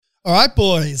All right,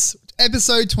 boys.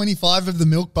 Episode 25 of The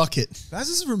Milk Bucket. Baz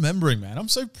is remembering, man. I'm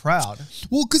so proud.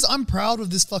 Well, because I'm proud of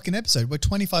this fucking episode. We're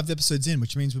 25 episodes in,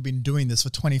 which means we've been doing this for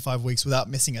 25 weeks without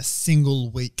missing a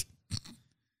single week.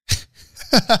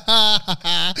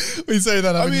 We say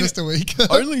that having missed a week.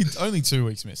 only 2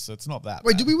 weeks missed, so it's not that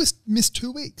Wait, bad. did we miss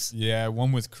 2 weeks? Yeah,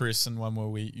 one with Chris and one where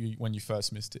when you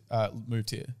first moved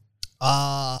here.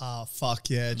 Ah, fuck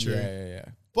yeah, true. Yeah.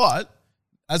 But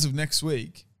as of next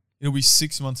week, it'll be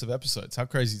 6 months of episodes. How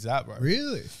crazy is that, bro?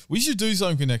 Really? We should do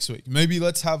something next week. Maybe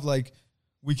let's have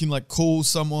we can call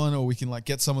someone, or we can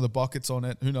get some of the buckets on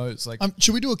it. Who knows?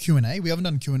 Should we do a Q&A? We haven't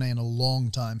done Q&A in a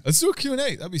long time. Let's do a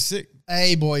Q&A. That'd be sick.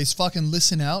 Hey, boys, fucking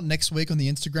listen out. Next week on the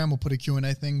Instagram, we'll put a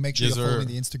Q&A thing. Make sure Yes, you're following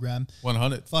sir. the Instagram.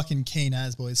 100. Fucking keen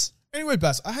as, boys. Anyway,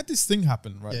 Baz, I had this thing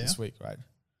happen this week, right?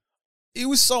 It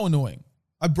was so annoying.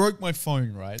 I broke my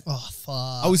phone, right? Oh,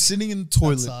 fuck. I was sitting in the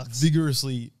toilet sucks.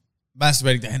 vigorously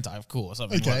masturbating to hentai, of course. I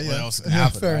mean, Okay, what yeah. else can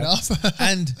happen? Fair right? enough.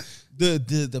 And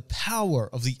the power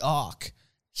of the arc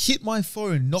hit my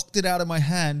phone, knocked it out of my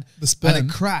hand, The sperm. and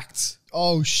it cracked.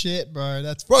 Oh, shit, bro.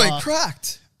 That's Bro, fucked. it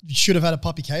cracked. You should have had a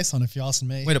puppy case on if you're asking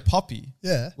me. Wait, a puppy?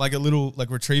 Yeah. Like a little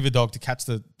retriever dog to catch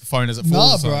the phone as it Nah,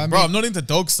 falls. bro, or I something. Bro, mean- I'm not into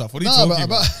dog stuff. What are you No, talking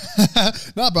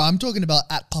about? no, bro, I'm talking about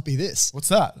at puppy this. What's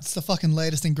that? It's the fucking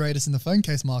latest and greatest in the phone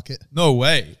case market. No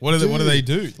way. What do they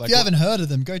do? If you haven't heard of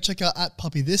them, go check out at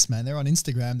puppy this, man. They're on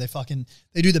Instagram.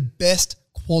 They do the best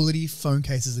quality phone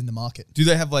cases in the market. Do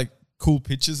they have cool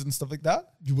pictures and stuff like that?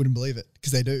 You wouldn't believe it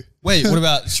because they do. Wait, what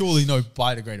about surely no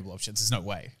biodegradable options? There's no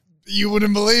way. You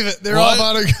wouldn't believe it. There What?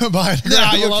 are biodegradable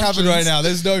Nah, you're options. capping right now.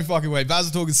 There's no fucking way. Baz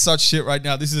is talking such shit right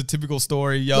now. This is a typical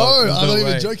story. Yo, No, there's I'm not way.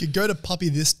 even joking. Go to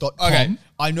puppythis.com. Okay,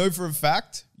 I know for a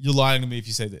fact you're lying to me if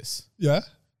you say this. Yeah.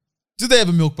 Do they have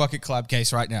a milk bucket collab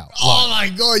case right now? Oh my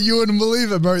God, you wouldn't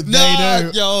believe it, bro. No,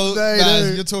 They do. yo, They Baz,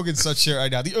 do. you're talking such shit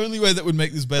right now. The only way that would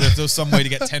make this better if there was some way to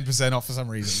get 10% off for some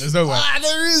reason. There's no way.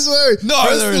 There is way. No,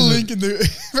 press there the isn't. link in the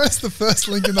press the first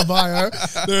link in the bio.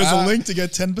 There is a link to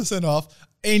get 10% off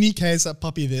any case at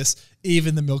Puppy This,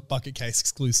 even the Milk Bucket case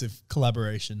exclusive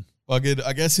collaboration. Fucking,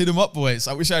 I guess hit them up, boys.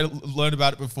 I wish I had learned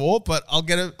about it before, but I'll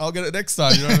get it next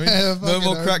time. You know what I Yeah, mean? No fucking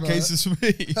more oath, crack bro. cases for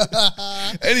me.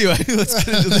 Anyway, let's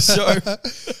get into the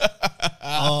show.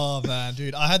 Oh man,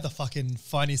 dude, I had the fucking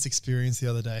funniest experience the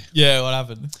other day. Yeah, what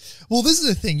happened? Well, this is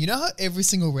the thing. You know how every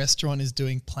single restaurant is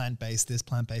doing plant-based this,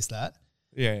 plant-based that?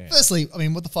 Yeah. Firstly, I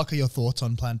mean, what the fuck are your thoughts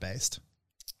on plant-based?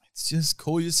 It's just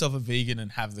call yourself a vegan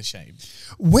and have the shame.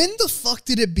 When the fuck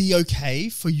did it be okay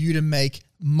for you to make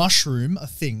mushroom a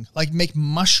thing? Like make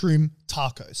mushroom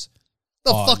tacos?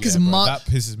 The fuck is that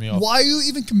pisses me off. Why are you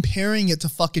even comparing it to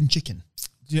fucking chicken?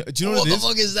 Do you know what it What is? the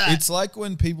fuck is that? It's like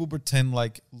when people pretend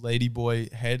like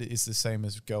ladyboy head is the same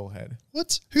as girl head.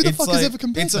 What? Who the It's fuck like- has ever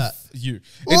compared it's that? You.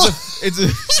 What? It's a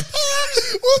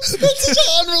What? That's such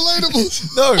an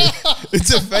unrelatable. no.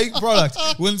 It's a fake product.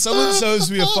 When someone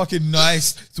serves me a fucking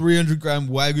nice 300-gram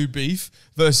Wagyu beef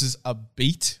versus a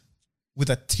beet with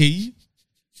a T,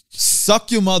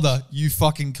 suck your mother, you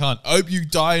fucking cunt. I hope you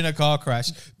die in a car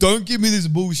crash. Don't give me this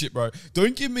bullshit, bro.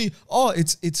 Don't give me,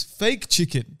 it's fake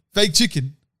chicken. Fake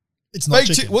chicken. It's not Fake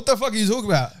chicken. chicken. What the fuck are you talking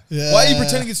about? Yeah. Why are you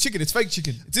pretending it's chicken? It's fake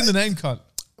chicken. It's in the name, cunt.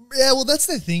 Yeah, well, that's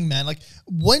the thing, man. Like,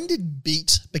 when did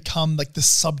beet become like the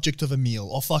subject of a meal?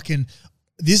 Or fucking,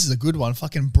 this is a good one,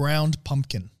 fucking browned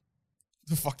pumpkin.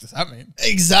 The fuck does that mean?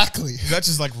 Exactly. Is that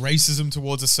just like racism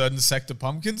towards a certain sect of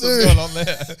pumpkins? What's going on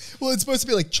there? Well, it's supposed to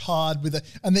be like charred with it.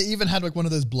 And they even had like one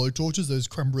of those blowtorches, those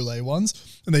creme brulee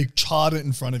ones, and they charred it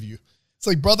in front of you. It's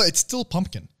like, brother, it's still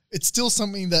pumpkin. It's still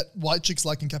something that white chicks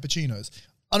like in cappuccinos.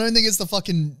 I don't think it's the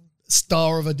fucking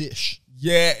star of a dish.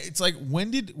 Yeah, it's like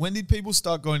when did people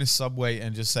start going to Subway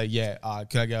and just say, yeah,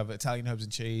 can I have Italian herbs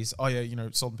and cheese? Oh yeah,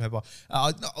 salt and pepper.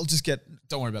 No, I'll just get.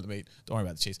 Don't worry about the meat. Don't worry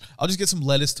about the cheese. I'll just get some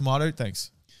lettuce, tomato.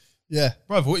 Thanks, Yeah.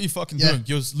 bro. What are you fucking Yeah. doing?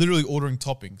 You're literally ordering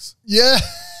toppings. Yeah.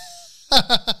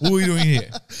 What are you doing here?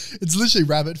 It's literally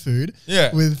rabbit food.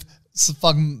 Yeah. With some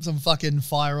fucking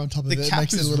fire on top of The it. It cap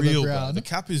makes it a is little real, bit bro. brown. The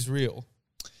cap is real.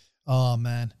 Oh,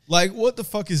 man. Like, what the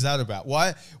fuck is that about?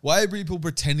 Why are people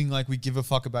pretending like we give a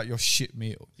fuck about your shit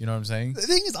meal? You know what I'm saying? The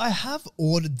thing is, I have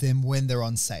ordered them when they're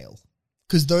on sale.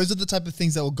 Because those are the type of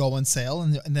things that will go on sale.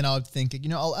 And then I would think,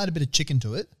 I'll add a bit of chicken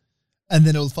to it. And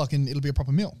then it'll be a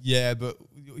proper meal. Yeah, but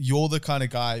you're the kind of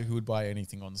guy who would buy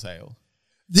anything on sale.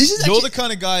 This is You're actually, the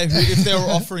kind of guy who, if they were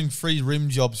offering free rim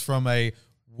jobs from a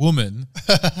woman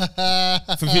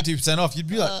for 50% off, you'd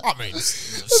be like, I mean,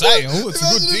 it's a sale, it's a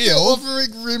Imagine good if deal. you're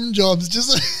offering rim jobs,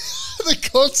 just the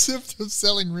concept of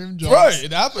selling rim jobs. Bro,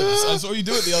 it happens. I saw you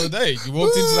do it the other day. You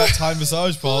walked into that Thai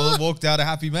massage parlor and walked out a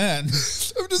happy man.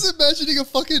 I'm just imagining a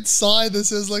fucking sign that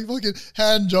says like fucking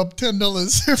hand job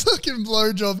 $10, fucking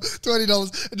blow job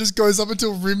 $20, and just goes up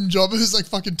until rim job is like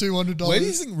fucking $200. Where do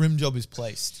you think rim job is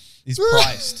placed? Is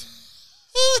priced?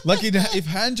 Like if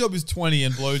hand job is 20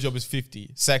 and blow job is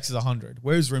 50, sex is 100.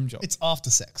 Where's rim job? It's after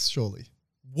sex, surely.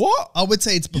 What? I would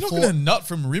say it's You're before. not going to nut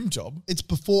from rim job. It's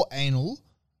before anal.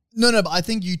 No, but I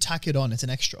think you tack it on. It's an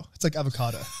extra. It's like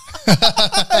avocado.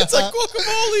 It's like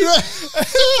guacamole.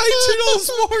 Pay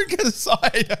 $2 more and get a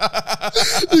side.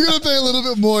 You gotta pay a little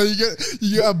bit more. You get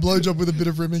a blowjob with a bit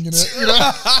of rimming in it. You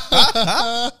know?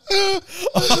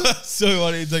 So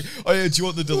funny. It's like, oh yeah, do you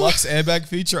want the deluxe airbag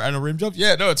feature and a rim job?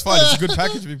 Yeah, no, it's fine. It's a good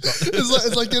package we've got.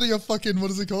 It's like getting a fucking,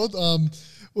 what is it called?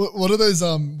 What are those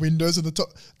windows at the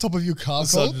top of your car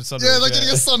called? Sunroof, yeah, like yeah.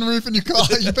 getting a sunroof in your car.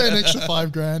 You pay an extra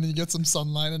 $5,000 and you get some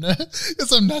sunlight in there. Get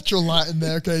some natural light in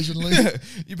there occasionally.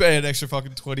 You pay an extra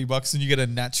fucking $20 and you get a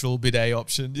natural bidet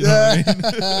option. You know what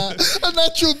I mean? A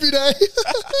natural bidet.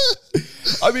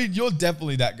 I mean, you're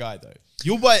definitely that guy though.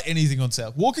 You'll buy anything on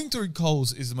sale. Walking through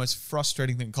Coles is the most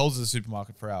frustrating thing. Coles is a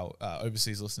supermarket for our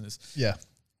overseas listeners. Yeah.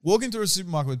 Walking through a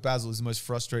supermarket with Basil is the most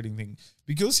frustrating thing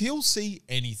because he'll see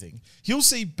anything. He'll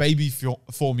see baby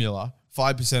formula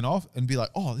 5% off and be like,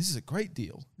 oh, this is a great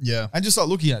deal. Yeah. And just start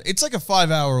looking at it. It's like a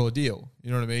 5-hour ordeal. You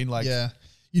know what I mean? Like, yeah.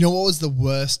 You know what was the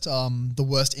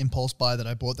worst impulse buy that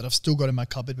I bought that I've still got in my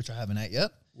cupboard, which I haven't ate yet?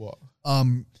 What?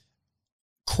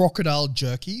 Crocodile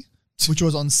jerky, which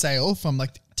was on sale from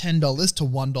like $10 to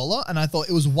 $1. And I thought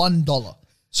it was $1.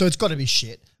 So it's got to be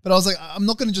shit. But I was like, I'm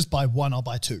not going to just buy one, I'll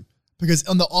buy two. Because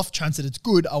on the off chance that it's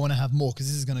good, I want to have more because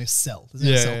this is going to sell. This is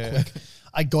going to sell quick.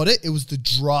 I got it. It was the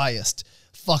driest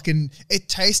fucking... It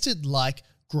tasted like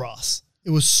grass. It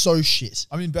was so shit.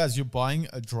 I mean, Baz, you're buying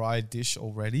a dry dish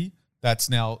already that's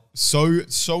now so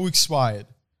expired.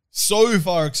 So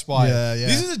far expired. Yeah, yeah.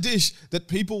 This is a dish that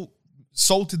people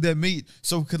salted their meat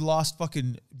so it could last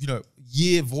fucking,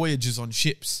 year voyages on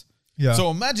ships. Yeah.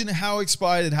 So imagine how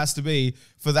expired it has to be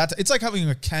for that. It's like having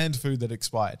a canned food that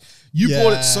expired. You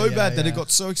bought it so bad that it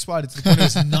got so expired to the point it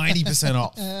was 90%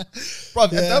 off. Bro,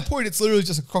 at that point, it's literally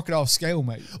just a crocodile scale,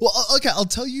 mate. Well, okay, I'll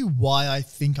tell you why I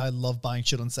think I love buying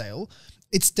shit on sale.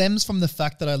 It stems from the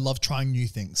fact that I love trying new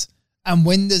things. And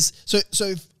when there's... So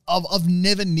if I've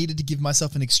never needed to give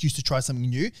myself an excuse to try something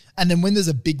new. And then when there's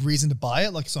a big reason to buy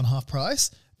it, like it's on half price,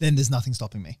 then there's nothing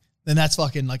stopping me. Then that's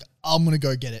fucking like, I'm going to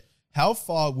go get it. How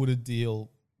far would a deal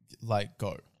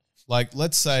go? Like,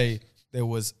 let's say there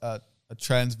was a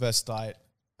transvestite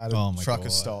at a trucker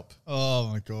stop. Oh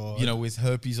my God. With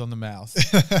herpes on the mouth,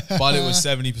 but it was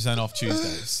 70% off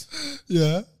Tuesdays.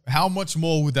 Yeah. How much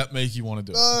more would that make you want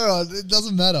to do it? Oh, it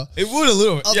doesn't matter. It would a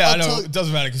little bit. I know. tell- It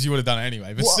doesn't matter because you would have done it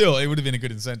anyway. But still, it would have been a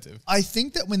good incentive. I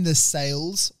think that when there's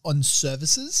sales on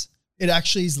services, it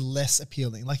actually is less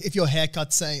appealing. Like if your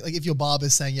haircut's saying, like if your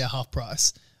barber's saying, yeah, half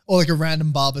price, or like a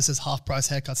random barber says half price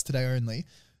haircuts today only.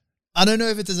 I don't know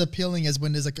if it's as appealing as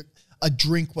when there's like a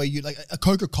drink where you like a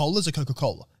Coca-Cola is a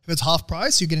Coca-Cola. If it's half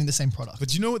price, you're getting the same product.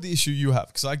 But you know what the issue you have?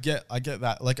 Because I get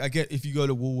that. Like I get if you go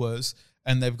to Woolworths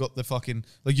and they've got the fucking,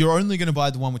 like you're only going to buy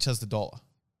the one which has the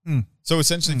 $1. So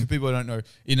essentially for people who don't know,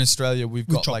 in Australia, we've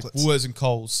got like Woolworths and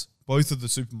Coles, both of the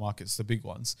supermarkets, the big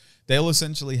ones. They'll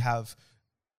essentially have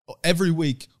every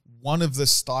week one of the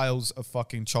styles of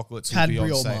fucking chocolates Cadbury will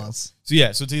be on or sale. Mars. So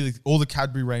yeah, so it's either all the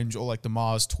Cadbury range or like the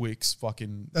Mars Twix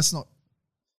fucking. That's not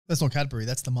Cadbury.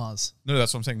 That's the Mars. No,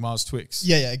 that's what I'm saying. Mars Twix.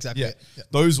 Yeah, exactly. Yeah, Yeah.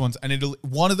 those ones, and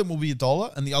one of them will be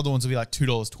 $1, and the other ones will be like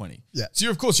 $2.20. Yeah. So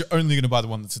you're only going to buy the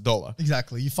one that's $1.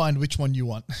 Exactly. You find which one you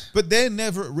want. But they're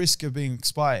never at risk of being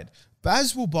expired.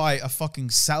 Baz will buy a fucking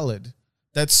salad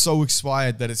that's so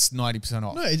expired that it's 90%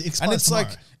 off. No, it expires and it's tomorrow.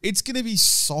 like, it's going to be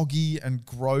soggy and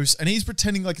gross. And he's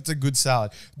pretending like it's a good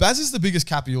salad. Baz is the biggest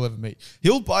capper you'll ever meet.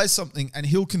 He'll buy something and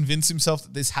he'll convince himself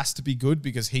that this has to be good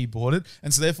because he bought it.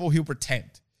 And so therefore he'll pretend.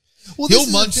 Well, He'll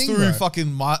munch through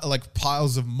fucking like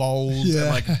piles of mold and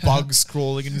like bugs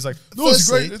crawling. And he's like, no, it's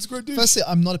great. It's a great dish. Firstly,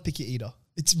 I'm not a picky eater.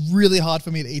 It's really hard for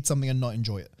me to eat something and not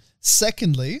enjoy it.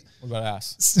 Secondly, what about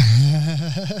ass?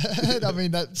 I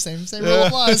mean, that same rule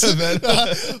applies.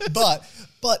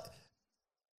 but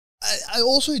I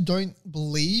also don't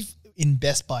believe in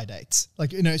best by dates.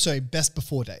 Like, best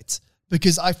before dates.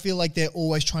 Because I feel like they're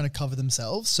always trying to cover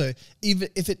themselves. So even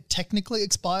if it technically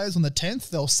expires on the 10th,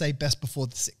 they'll say best before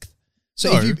the 6th. So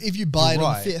if you buy it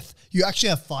on the 5th, you actually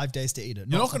have 5 days to eat it.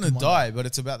 You're not going to die, but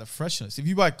it's about the freshness. If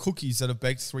you buy cookies that are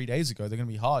baked 3 days ago, they're going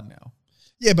to be hard now.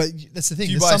 Yeah, but that's the thing.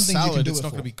 If you buy salad, it's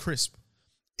not going to be crisp.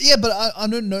 Yeah, but I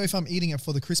don't know if I'm eating it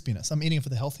for the crispiness. I'm eating it for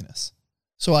the healthiness.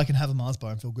 So I can have a Mars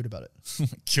bar and feel good about it. Oh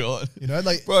my God.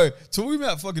 Like... Bro, talking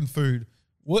about fucking food,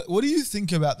 what do you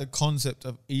think about the concept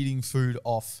of eating food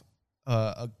off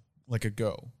like a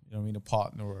girl. You know what I mean? A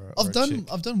partner or a I've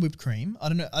chick. done whipped cream. I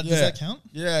don't know. Does that count?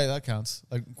 Yeah, that counts.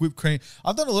 Like whipped cream.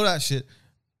 I've done a lot of that shit.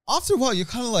 After a while, you're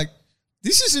kind of like,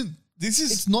 this is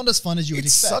It's not as fun as you would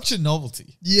it's expect. such a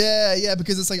novelty. Yeah,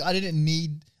 because it's like I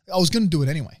was going to do it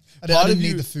anyway. I didn't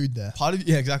need the food there.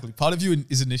 Exactly. Part of you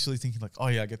is initially thinking like, oh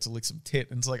yeah, I get to lick some tit.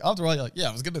 And it's like, after a while, you're like, yeah,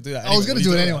 I was going to do that anyway. I was going to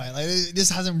do it anyway. Like, this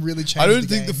hasn't really changed. I don't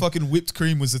think the fucking whipped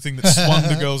cream was the thing that swung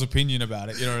the girl's opinion about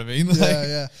it. You know what I mean? Like,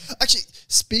 Yeah. Actually,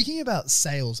 speaking about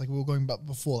sales, like we were going about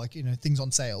before, like, things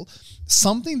on sale,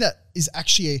 something that is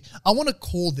actually I want to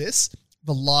call this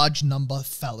the large number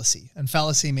fallacy. And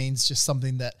fallacy means just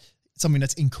something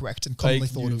that's incorrect and commonly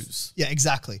Fake thought news. of. Yeah,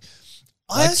 exactly.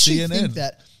 Like I actually CNN. think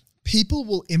that people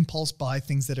will impulse buy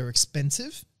things that are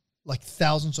expensive, like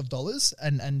thousands of dollars,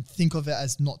 and think of it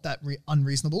as not that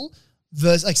unreasonable.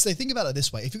 Versus, like, say, think about it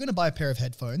this way: if you're going to buy a pair of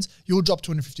headphones, you'll drop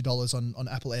 $250 on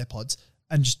Apple AirPods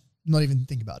and just not even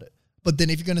think about it. But then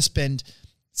if you're going to spend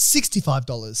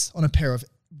 $65 on a pair of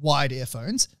wide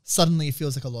earphones, suddenly it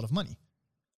feels like a lot of money.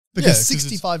 Because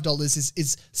 $65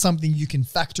 is something you can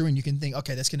factor in. You can think,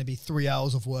 okay, that's going to be 3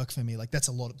 hours of work for me. Like, that's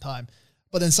a lot of time.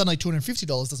 But then suddenly $250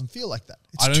 doesn't feel like that.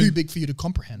 It's too big for you to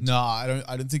comprehend. No, I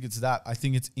don't think it's that. I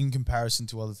think it's in comparison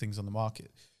to other things on the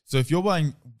market. So if you're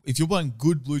buying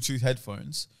good Bluetooth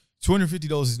headphones,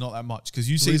 $250 is not that much because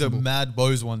you see the Mad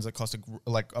Bose ones that cost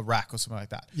like a rack or something like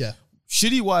that. Yeah.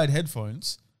 Shitty wired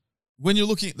headphones, when you're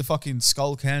looking at the fucking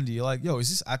Skull Candy, you're like, yo, is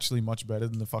this actually much better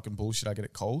than the fucking bullshit I get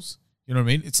at Kohl's? You know what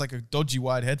I mean? It's like a dodgy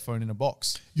wired headphone in a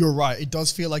box. You're right. It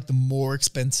does feel like the more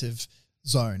expensive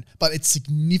zone, but it's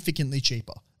significantly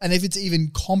cheaper. And if it's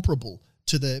even comparable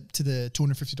to the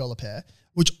 $250 pair,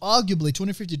 which arguably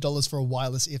 $250 for a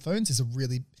wireless earphones is a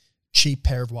really cheap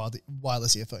pair of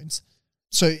wireless earphones.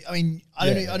 So, I mean,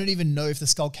 I don't even know if the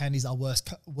Skull Candies are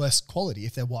worse quality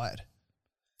if they're wired.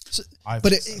 So,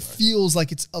 but it feels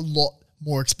like it's a lot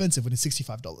more expensive when it's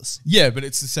 $65. Yeah, but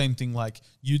it's the same thing. Like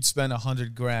you'd spend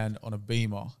 $100,000 on a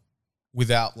Beamer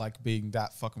without like being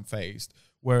that fucking phased.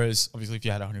 Whereas obviously if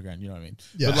you had $100,000, you know what I mean?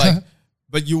 Yeah.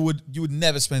 But you would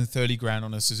never spend $30,000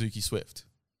 on a Suzuki Swift.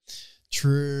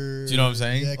 True. Do you know what I'm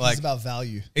saying? Yeah, 'cause like, it's about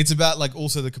value. It's about like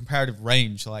also the comparative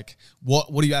range. Like what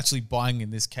are you actually buying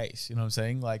in this case? You know what I'm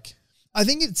saying? Like I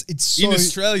think it's so in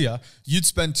Australia, you'd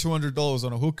spend $200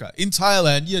 on a hookah. In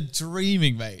Thailand, you're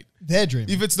dreaming, mate. They're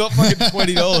dreaming. If it's not fucking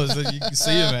 $20, then you can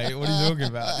see it, mate. What are you talking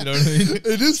about? You know what I mean?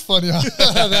 It is funny.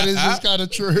 That is just kind of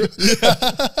true.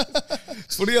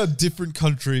 It's funny how different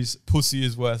countries' pussy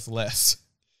is worth less.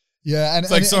 Yeah, and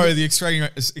It's like, the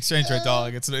exchange rate,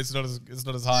 darling. It's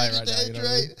not as high right now. You know what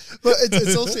I mean? But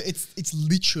it's also it's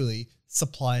literally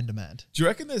supply and demand. Do you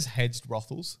reckon there's hedged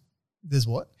brothels? There's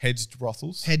what? Hedged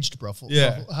brothels. Hedged brothel.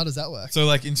 Yeah. How does that work? So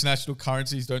like international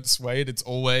currencies don't sway it. It's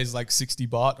always like 60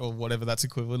 baht or whatever that's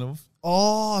equivalent of.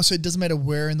 Oh, so it doesn't matter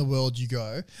where in the world you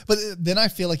go. But then I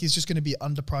feel like it's just going to be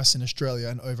underpriced in Australia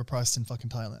and overpriced in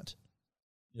fucking Thailand.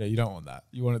 Yeah, you don't want that.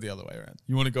 You want it the other way around.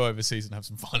 You want to go overseas and have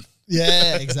some fun.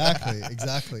 Yeah, exactly.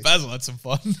 Basil had some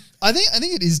fun. I think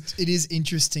it is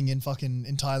interesting in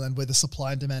Thailand where the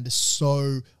supply and demand is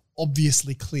so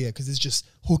obviously clear because it's just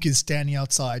hookers standing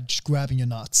outside just grabbing your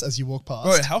nuts as you walk past.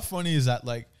 Bro, how funny is that?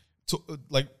 Like,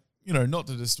 not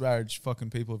to disparage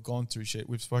fucking people who've gone through shit.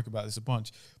 We've spoke about this a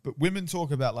bunch. But women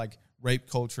talk about like rape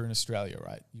culture in Australia,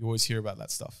 right? You always hear about that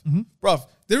stuff. Mm-hmm. Bruv,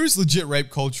 there is legit rape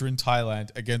culture in Thailand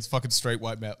against fucking straight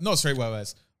white males. Not straight white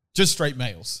males, just straight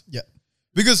males. Yeah.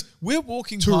 Because we're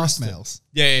walking Tourist past males.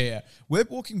 Yeah. We're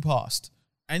walking past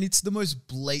and it's the most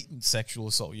blatant sexual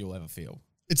assault you'll ever feel.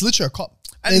 It's literally a cop.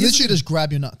 And they literally just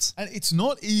grab your nuts. And it's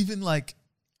not even like...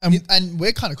 And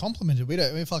we're kind of complimented.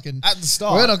 We're fucking... At the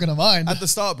start. We're not going to mind. At the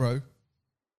start, bro.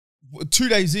 2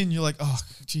 days in, you're like, oh,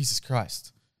 Jesus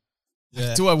Christ.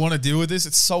 Yeah. Do I want to deal with this?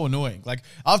 It's so annoying. Like,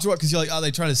 after what? Because you're like, are they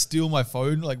trying to steal my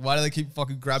phone? Like, why do they keep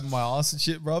fucking grabbing my ass and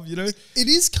shit, bruv? You know? It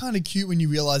is kind of cute when you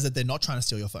realize that they're not trying to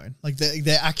steal your phone. Like,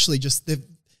 they're actually just...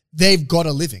 They've got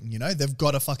a living, you know? They've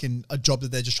got a job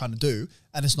that they're just trying to do,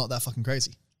 and it's not that fucking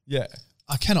crazy. Yeah.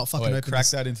 I cannot fucking open crack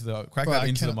this. that into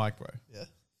the mic, bro. Yeah.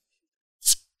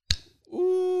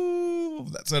 Ooh,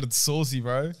 that sounded saucy,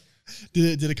 bro.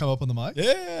 Did it come up on the mic?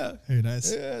 Yeah. Who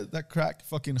knows? Yeah, that crack,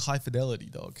 fucking high fidelity,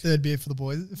 dog. Third beer for the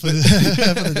boys for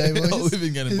the day, boys.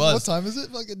 Living getting buzzed. What time is it?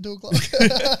 Fucking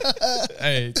 2:00.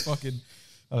 Hey, it's fucking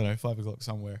 5 o'clock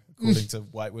somewhere, according to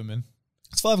white women.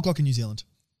 It's 5 o'clock in New Zealand.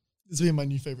 This will be my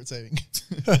new favorite saying.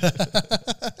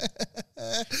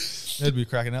 They'd be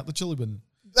cracking out the chili bin.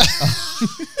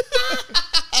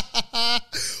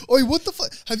 Oi, what the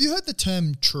fuck? Have you heard the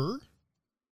term chur?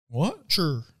 What?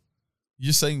 Chur. You're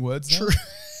just saying words now? Chur.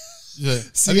 Yeah.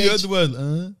 Have you heard the word?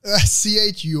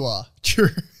 CHUR.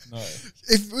 Chur. No.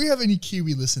 If we have any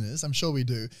Kiwi listeners, I'm sure we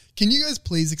do. Can you guys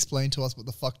please explain to us what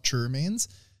the fuck true means?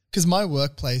 Because my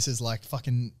workplace is like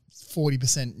fucking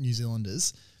 40% New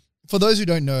Zealanders. For those who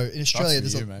don't know, in Australia,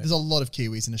 there's a lot of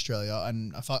Kiwis in Australia.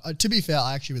 And to be fair,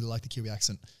 I actually really like the Kiwi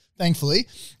accent, thankfully.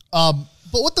 But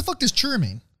what the fuck does true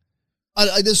mean?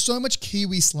 There's so much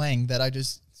Kiwi slang that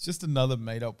It's just another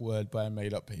made-up word by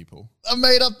made-up people.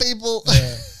 Made up people.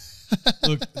 Yeah.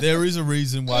 Look, there is a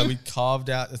reason why we carved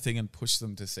out the thing and pushed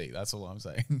them to sea. That's all I'm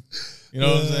saying. You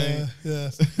know what I'm saying? Yeah.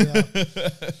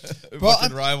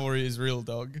 Fucking rivalry is real,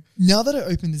 dog. Now that I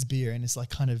opened this beer and it's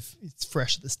like it's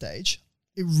fresh at the stage,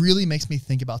 it really makes me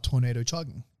think about tornado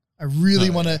chugging. I really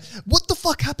want to. What the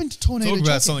fuck happened to tornado chugging?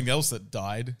 Talk about something else that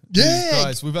died. Yeah. Jesus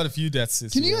Christ, we've had a few deaths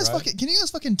this year. Can you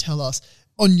guys fucking tell us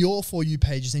on your For You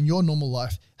pages in your normal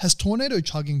life, has tornado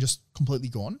chugging just completely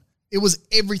gone? It was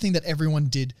everything that everyone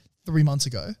did 3 months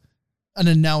ago. And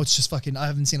then now it's just fucking, I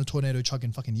haven't seen a tornado chug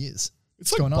in fucking years.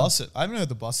 It's like Busset. I haven't heard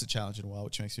the Busset challenge in a while,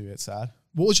 which makes me a bit sad.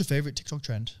 What was your favorite TikTok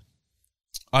trend?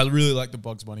 I really like the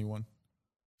Bugs Bunny one.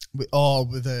 With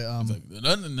the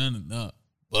It's like,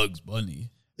 Bugs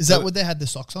Bunny. Is that what they had the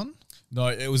socks on? No,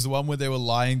 it was the one where they were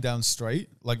lying down straight,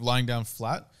 like lying down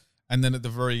flat. And then at the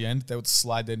very end, they would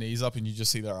slide their knees up and you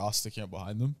just see their ass sticking up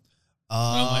behind them. And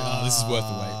I'm like, this is worth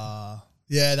the wait.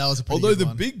 Yeah, that was a pretty Although good the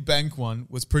one. Big Bank one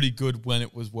was pretty good when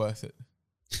it was worth it.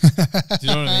 Do you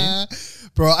know what I mean?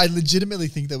 Bro, I legitimately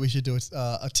think that we should do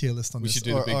a tier list on We this. should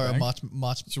do the Big or Bang. a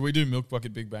March. Should we do Milk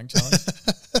Bucket Big Bang Challenge?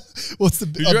 What's the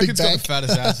Who do you Big reckon's got Bang? the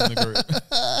fattest ass in the group?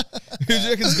 Who do you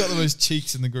reckon's got the most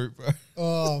cheeks in the group, bro?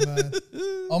 Oh, man.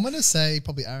 I'm going to say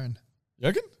probably Aaron. You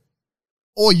reckon?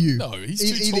 Or you. No, he's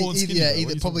too tall and skinny. Yeah, bro.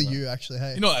 What are you probably talking you, about? actually.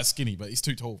 Hey. You're not that skinny, but he's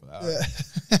too tall for that.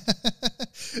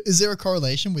 Yeah. Is there a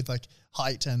correlation with like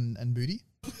height and booty?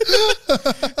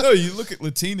 No, you look at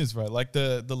Latinas, bro. Like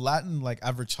the Latin like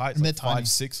average height is And like they're tiny.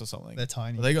 5'6" or something. They're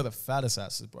tiny. But they got the fattest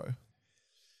asses, bro.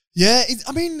 Yeah,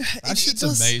 That shit's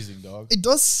amazing, dog. It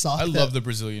does suck. I love the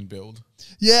Brazilian build.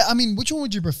 Yeah, I mean, which one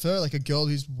would you prefer? Like a girl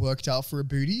who's worked out for a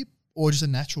booty or just a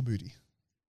natural booty?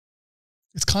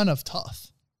 It's kind of tough.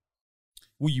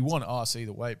 Well, you want ass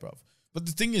either way, bruv. But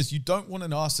the thing is, you don't want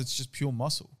an ass that's just pure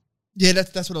muscle. Yeah,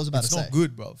 that's what I was about It's to say. not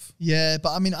good, bruv. Yeah,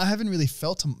 but I mean, I haven't really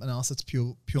felt an ass that's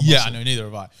pure muscle. Yeah, I know, neither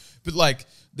have I. But like,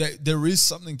 there is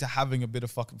something to having a bit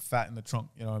of fucking fat in the trunk,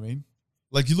 you know what I mean?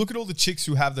 Like, you look at all the chicks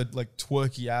who have the like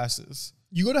twerky asses.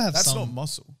 You got to have That's some. not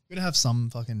muscle. You got to have some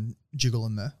fucking jiggle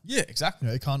in there. Yeah, exactly.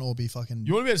 You know, it can't all be fucking.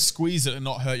 You want to be able to squeeze it and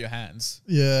not hurt your hands.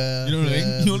 Yeah. You know what I yeah,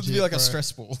 mean? You want it to be legit, like a bro.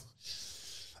 stress ball.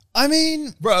 I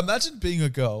mean, Bro, imagine being a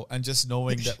girl and just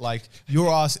knowing that like your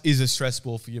ass is a stress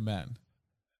ball for your man.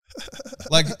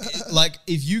 Like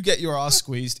if you get your ass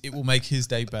squeezed, it will make his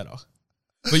day better.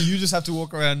 But you just have to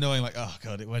walk around knowing like, oh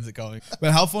God, when's it going?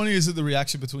 But how funny is it the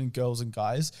reaction between girls and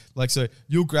guys? Like, so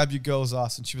you'll grab your girl's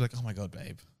ass and she'll be like, oh my God,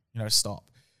 babe, you know, stop.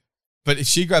 But if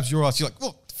she grabs your ass, you're like,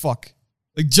 oh, fuck.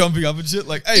 Like jumping up and shit.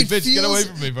 Like, hey, bitch, get away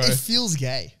from me, bro. It feels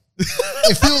gay.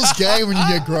 It feels gay when you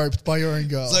get groped by your own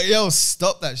girl. It's like, yo,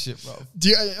 stop that shit, bro. Do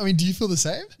you feel the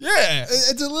same? Yeah.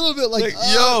 It's a little bit like,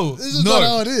 yo, this is no. not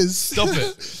how it is. Stop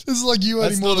it. This is like you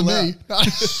That's earning more than not me.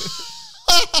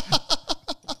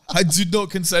 I do not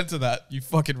consent to that, you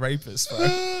fucking rapist, bro.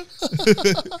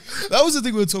 That was the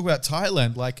thing we were talking about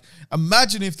Thailand. Like,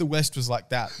 imagine if the West was like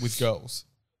that with girls.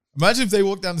 Imagine if they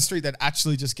walked down the street, they'd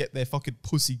actually just get their fucking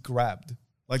pussy grabbed.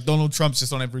 Like Donald Trump's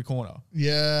just on every corner.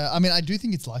 Yeah, I mean, I do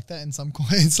think it's like that in some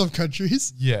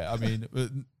countries. Yeah, I mean,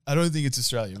 I don't think it's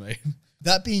Australia, mate.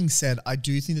 That being said, I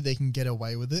do think that they can get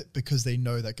away with it because they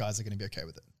know that guys are going to be okay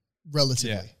with it,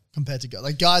 relatively, compared to girls.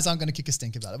 Like, guys aren't going to kick a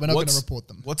stink about it. We're not going to report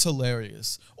them. What's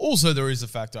hilarious. Also, there is a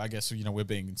factor, I guess, you know, we're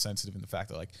being insensitive in the fact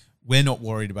that, like, we're not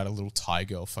worried about a little Thai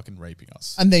girl fucking raping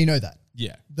us. And they know that.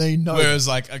 Yeah. They know. Whereas,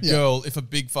 like, a girl, if a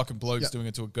big fucking bloke's doing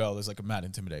it to a girl, there's, like, a mad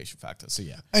intimidation factor. So,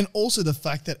 yeah. And also the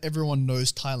fact that everyone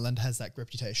knows Thailand has that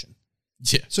reputation.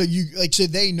 Yeah. So so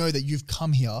they know that you've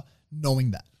come here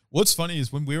knowing that. What's funny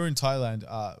is when we were in Thailand,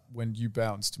 when you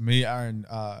bounced, me and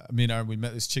Aaron, we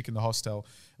met this chick in the hostel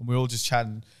and we were all just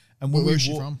chatting. And when Where is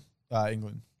she from?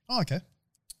 England. Oh, okay.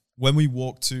 When we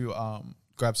walked to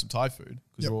grab some Thai food,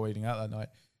 because we were all eating out that night,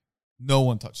 no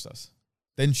one touched us.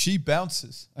 Then she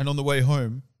bounces, and on the way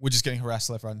home, we're just getting harassed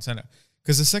left, right, and center.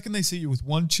 Because the second they see you with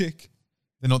one chick,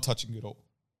 they're not touching you at all.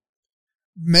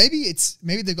 Maybe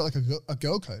they've got like a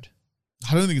girl code.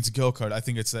 I don't think it's a girl code. I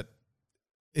think it's that.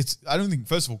 I don't think,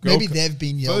 first of all, girl Maybe they've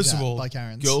been yelled first at of all, by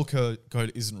Karens. girl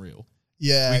code isn't real.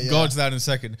 Yeah, We can go into that in a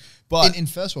second. But in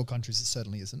first world countries, it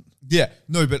certainly isn't. yeah,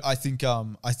 no, but I think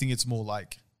it's more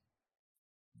like,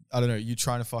 I don't know, you're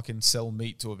trying to fucking sell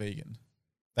meat to a vegan.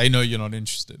 They know you're not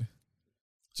interested.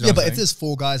 Do you know Yeah, what but I'm if saying? there's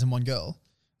 4 guys and 1 girl,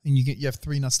 and you have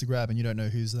 3 nuts to grab and you don't know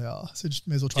whose they are, so just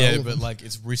may as well try all yeah, of but them. like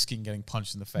it's risking getting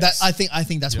punched in the face. That I think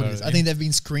that's You what know it is. what I I think they've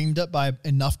been screamed at by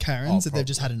enough Karens Oh, that they've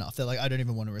just probably. had enough. They're like, I don't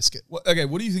even want to risk it. Okay,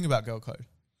 what do you think about girl code?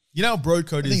 You know how bro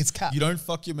code I is? think it's cap. You don't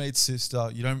fuck your mate's sister.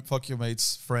 You don't fuck your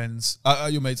mate's friends,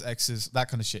 your mate's exes, that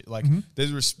kind of shit. Like,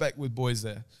 there's respect with boys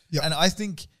there. Yep. And I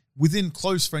think within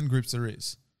close friend groups there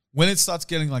is. When it starts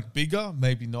getting like bigger,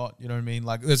 maybe not. You know what I mean?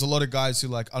 Like, there's a lot of guys who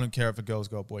like, I don't care if a girl's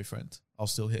got a boyfriend. I'll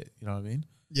still hit. You know what I mean?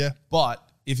 Yeah, But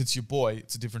if it's your boy,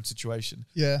 it's a different situation.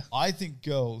 yeah. I think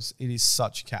girls, it is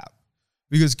such cap.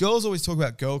 Because girls always talk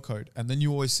about girl code, and then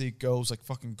you always see girls like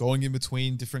fucking going in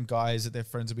between different guys that their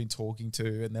friends have been talking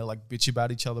to, and they're like bitch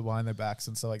about each other behind their backs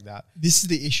and stuff like that. This is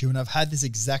the issue, and I've had this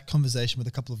exact conversation with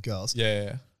a couple of girls.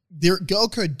 Yeah. Their girl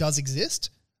code does exist,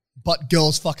 but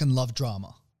girls fucking love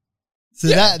drama. So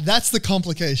Yeah. that's the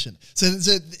complication. So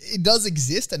it does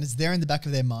exist and it's there in the back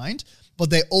of their mind, but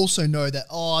they also know that,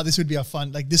 oh, this would be a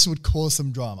fun, like this would cause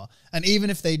some drama. And even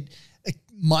if they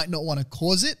might not want to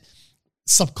cause it,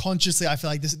 subconsciously, I feel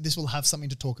like this will have something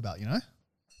to talk about, you know?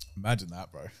 Imagine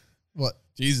that, bro. What?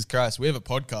 Jesus Christ, we have a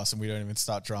podcast and we don't even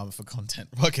start drama for content.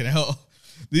 Fucking hell.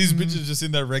 These bitches just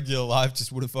in their regular life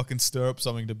just would have fucking stir up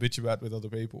something to bitch about with other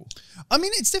people. I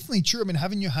mean, it's definitely true. I mean,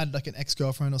 haven't you had like an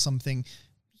ex-girlfriend or something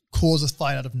cause a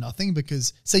fight out of nothing?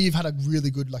 Because say you've had a really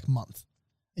good like month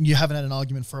and you haven't had an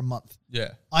argument for a month.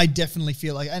 Yeah. I definitely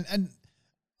feel like, and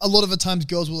a lot of the times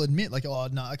girls will admit like, oh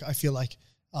no, I feel like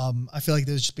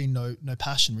there's just been no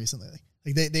passion recently.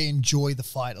 Like they enjoy the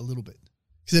fight a little bit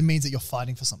because it means that you're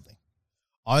fighting for something.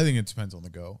 I think it depends on the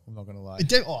girl. I'm not going to lie.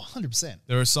 100%.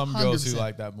 There are some girls who 100%.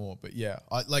 like that more, but yeah,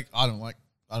 I don't like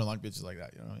bitches like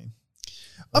that. You know what I mean?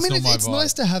 I That's mean, not my it's vibe.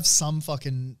 nice to have some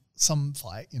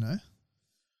fight, you know?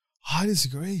 I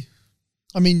disagree.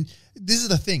 I mean, this is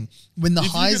the thing. When the If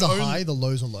you highs can are only- high, the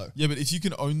lows are low. Yeah, but if you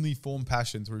can only form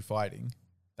passion through fighting,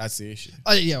 that's the issue.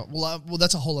 Yeah, well,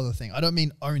 that's a whole other thing. I don't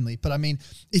mean only, but I mean,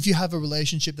 if you have a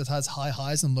relationship that has high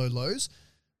highs and low lows,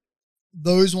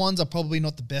 those ones are probably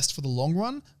not the best for the long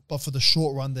run, but for the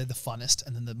short run, they're the funnest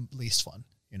and then the least fun,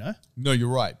 you know? No, you're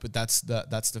right, but that's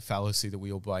the fallacy that we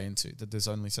all buy into, that there's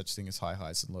only such thing as high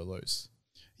highs and low lows.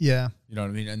 Yeah. You know what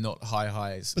I mean? And not high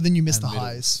highs. But then you miss and the middles.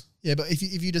 highs. Yeah, but if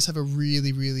you just have a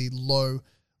really, really low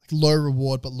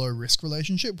reward but low risk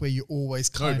relationship where you always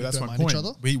No, kind but of that's don't my mind point. each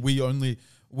other.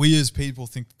 We as people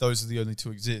think that those are the only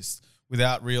two exist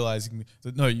without realizing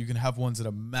that no, you can have ones that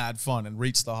are mad fun and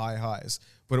reach the high highs,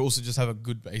 but also just have a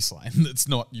good baseline. That's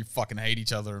not you fucking hate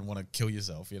each other and want to kill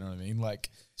yourself. You know what I mean? Like,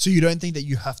 So you don't think that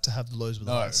you have to have the lows with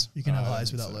no, highs? You can no, have I don't highs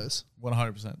think without so. lows.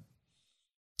 100%.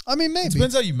 I mean, maybe. It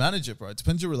depends how you manage it, bro. It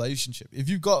depends your relationship. If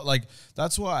you've got like,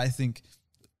 that's why I think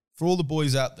for all the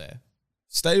boys out there,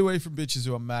 stay away from bitches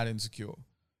who are mad insecure.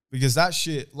 Because that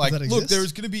shit, like, that look, exist? there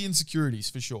is going to be insecurities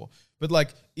for sure. But like,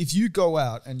 if you go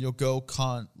out and your girl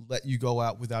can't let you go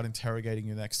out without interrogating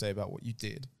you the next day about what you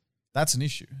did, that's an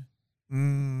issue.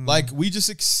 Like, we just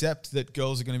accept that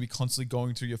girls are going to be constantly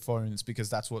going through your phones because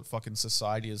that's what fucking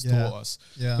society has Yeah. taught us.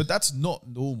 Yeah. But that's not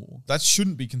normal. That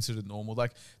shouldn't be considered normal.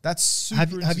 Like, that's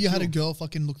super Have you had a insecure. girl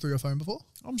fucking look through your phone before?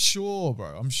 I'm sure,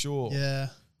 bro. I'm sure. Yeah.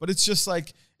 But it's just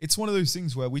like, it's one of those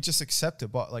things where we just accept it,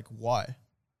 but like, why?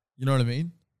 You know what I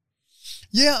mean?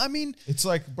 Yeah, I mean, It's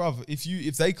like, bruv,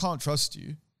 if they can't trust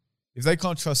you, if they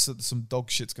can't trust that some dog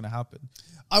shit's going to happen.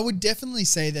 I would definitely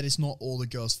say that it's not all the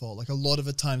girls' fault. Like a lot of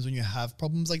the times when you have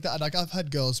problems like that, like I've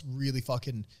had girls really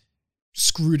fucking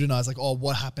scrutinize, like, oh,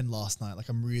 what happened last night? Like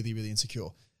I'm really, really insecure.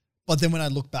 But then when I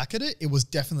look back at it, it was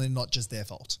definitely not just their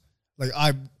fault. Like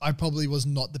I probably was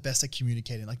not the best at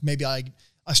communicating. Like maybe I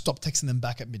stopped texting them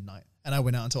back at midnight and I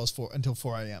went out until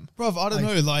 4 a.m. Bruv, I don't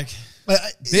know. Like, But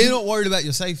they're not worried about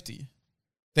your safety.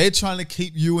 They're trying to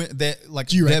keep you in. They're like,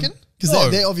 do you reckon? Because No.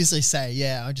 they obviously say,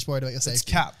 yeah, I'm just worried about your safety. It's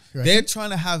cap. You reckon? They're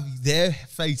trying to have their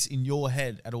face in your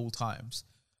head at all times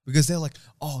because they're like,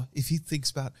 oh, if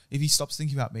he stops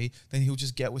thinking about me, then he'll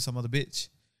just get with some other bitch.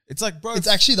 It's like, bro, It's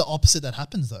actually the opposite that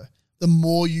happens though. The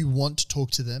more you want to talk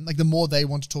to them, like the more they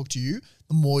want to talk to you,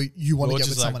 the more you want to you're get just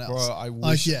with like, someone else. bro, I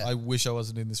Like, wish, yeah. I wish I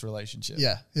wasn't in this relationship.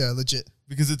 Yeah, legit.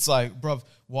 Because it's like, bruv,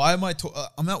 why am I?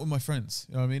 I'm out with my friends.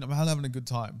 You know what I mean? I'm out having a good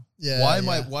time. Yeah, Why am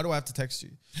yeah. Why do I have to text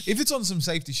you? If it's on some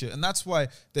safety shit, and that's why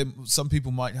some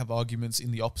people might have arguments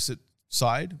in the opposite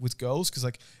side with girls. Because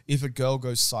like, if a girl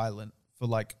goes silent for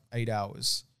like 8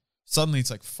 hours, suddenly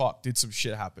it's like, fuck, did some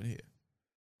shit happen here?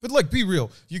 But like, be real.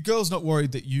 Your girl's not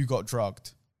worried that you got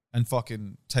drugged and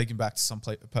fucking taken back to some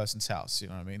person's house. You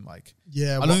know what I mean? Like,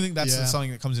 Yeah, I don't think that's yeah.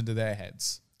 something that comes into their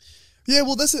heads. Yeah,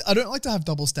 well, that's it. I don't like to have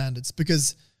double standards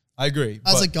because I agree.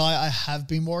 as but a guy, I have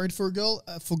been worried for a girl,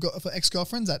 for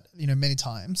ex-girlfriends at, many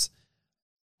times.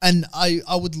 And I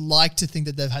would like to think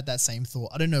that they've had that same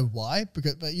thought. I don't know why,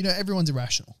 but you know, everyone's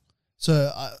irrational.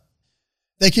 So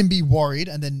they can be worried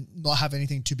and then not have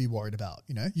anything to be worried about.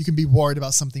 You know, you can be worried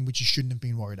about something which you shouldn't have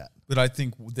been worried at. But I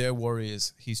think their worry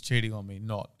is he's cheating on me,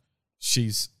 not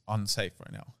she's unsafe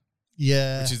right now.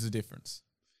 Yeah. Which is the difference.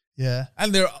 Yeah.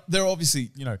 And they're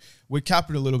obviously, you know, we're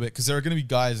capping it a little bit because there are going to be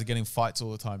guys that are getting fights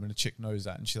all the time and a chick knows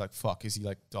that and she's like, fuck, is he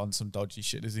like done some dodgy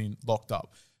shit? Is he locked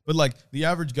up? But like the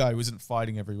average guy who isn't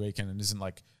fighting every weekend and isn't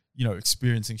like, you know,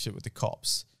 experiencing shit with the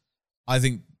cops, I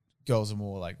think girls are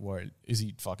more like worried, is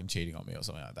he fucking cheating on me or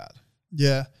something like that?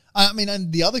 Yeah. I mean,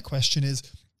 and the other question is,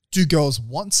 do girls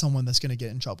want someone that's going to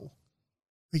get in trouble?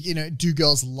 Like, you know, do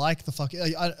girls like the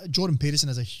fucking... Jordan Peterson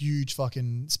has a huge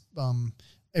fucking...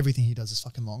 everything he does is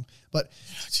fucking long. But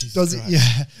Jesus does Christ. it...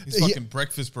 Yeah. His fucking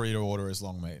breakfast burrito order is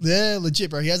long, mate. Yeah, legit,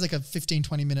 bro. He has like a 15,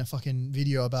 20 minute fucking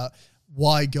video about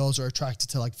why girls are attracted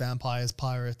to like vampires,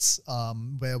 pirates,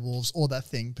 werewolves, all that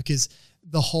thing. Because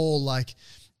the whole like...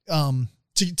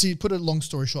 To put a long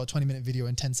story short, 20-minute video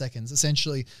in 10 seconds,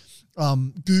 essentially,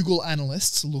 Google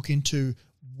analysts look into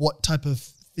what type of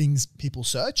things people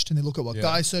searched, and they look at what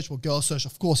guys searched, what girls searched.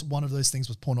 Of course, one of those things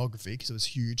was pornography because it was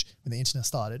huge when the internet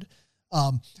started.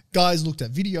 Guys looked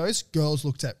at videos, girls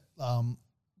looked at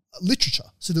literature.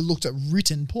 So they looked at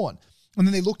written porn. And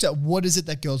then they looked at what is it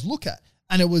that girls look at.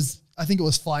 And I think it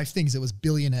was 5 things. It was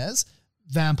billionaires,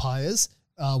 vampires,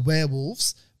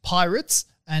 werewolves, pirates,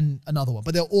 and another one.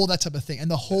 But they're all that type of thing.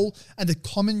 And the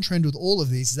common trend with all of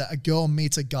these is that a girl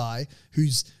meets a guy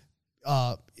who's,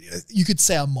 you could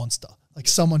say a monster. Like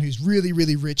someone who's really,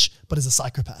 really rich, but is a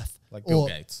psychopath. Like Bill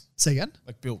Gates. Say again?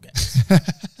 Like Bill Gates.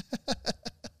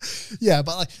 Yeah,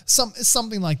 but like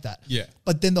something like that. Yeah.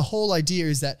 But then the whole idea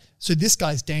is that, so this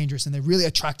guy's dangerous and they're really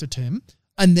attracted to him,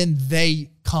 and then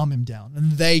they calm him down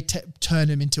and they turn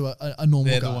him into a normal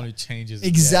guy. They're the one who changes.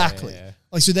 Exactly. Yeah.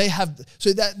 Like, so they have,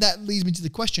 so that leads me to the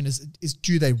question is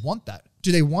do they want that?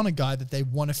 Do they want a guy that they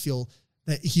want to feel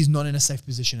that he's not in a safe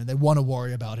position and they want to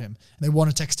worry about him and they want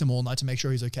to text him all night to make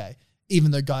sure he's okay? Even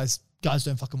though guys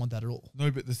don't fucking want that at all. No,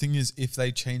 but the thing is, if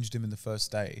they changed him in the first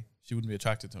day, she wouldn't be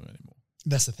attracted to him anymore.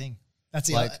 That's the thing. That's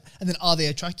it. Like, And then are they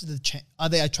attracted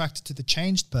to the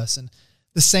changed person?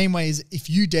 The same way as if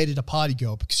you dated a party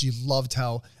girl because you loved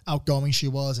how outgoing she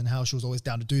was and how she was always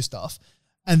down to do stuff,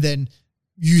 and then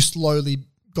you slowly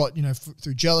got, you know,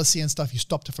 through jealousy and stuff, you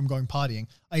stopped her from going partying.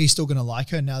 Are you still going to like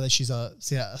her now that she's a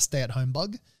stay-at-home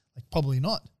bug? Like, probably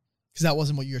not. Because that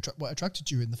wasn't what attracted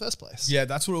you in the first place. Yeah,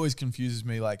 that's what always confuses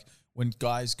me. Like when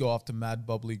guys go after mad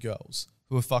bubbly girls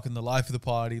who are fucking the life of the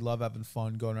party, love having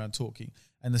fun, going around talking,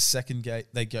 and the second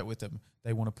they get with them,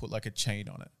 they want to put like a chain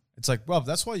on it. It's like, bruv,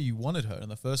 that's why you wanted her in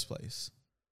the first place.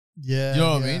 Yeah. You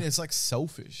know what I mean? It's like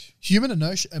selfish. Human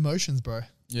emotions, bro.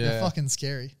 Yeah. They're fucking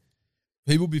scary.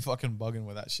 People be fucking bugging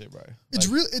with that shit, bro. It's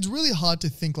really hard to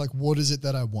think like, what is it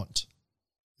that I want?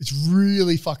 It's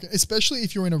really fucking, especially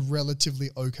if you're in a relatively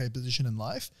okay position in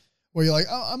life where you're like,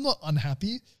 oh, I'm not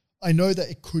unhappy. I know that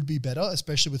it could be better,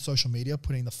 especially with social media,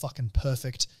 putting the fucking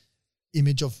perfect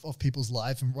image of people's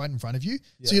life right in front of you.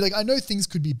 Yeah. So you're like, I know things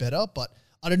could be better, but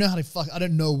I don't know how to I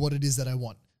don't know what it is that I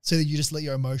want. So that you just let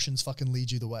your emotions fucking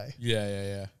lead you the way.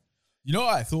 Yeah. You know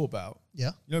what I thought about?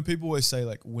 Yeah. You know, people always say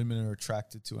like women are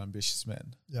attracted to ambitious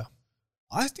men. Yeah.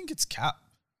 I think it's cap.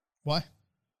 Why?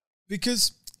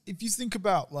 Because if you think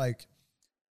about like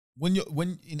when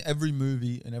in every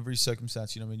movie, in every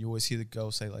circumstance, you know, when you always hear the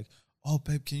girl say like, oh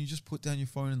babe, can you just put down your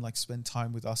phone and like spend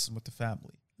time with us and with the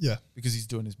family? Yeah. Because he's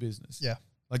doing his business. Yeah.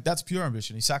 Like that's pure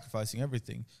ambition. He's sacrificing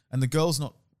everything. And the girl's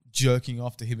not jerking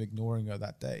off to him ignoring her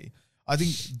that day. I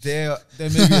think they're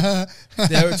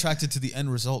attracted to the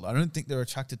end result. I don't think they're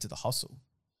attracted to the hustle.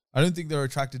 I don't think they're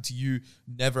attracted to you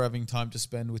never having time to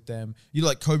spend with them. You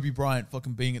like Kobe Bryant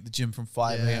fucking being at the gym from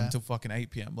 5 a.m. till fucking 8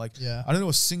 p.m. Like, I don't know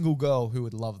a single girl who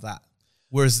would love that.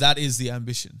 Whereas that is the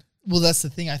ambition. Well, that's the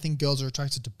thing. I think girls are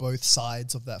attracted to both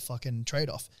sides of that fucking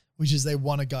trade-off, which is they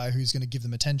want a guy who's going to give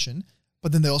them attention,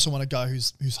 but then they also want a guy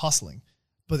who's hustling.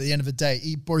 But at the end of the day,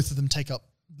 both of them take up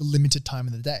the limited time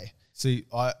in the day. See,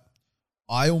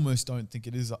 I almost don't think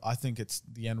it is. I think it's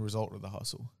the end result of the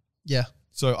hustle. Yeah.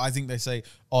 So I think they say,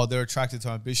 oh, they're attracted to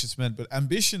ambitious men, but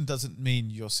ambition doesn't mean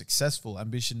you're successful.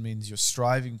 Ambition means you're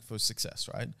striving for success,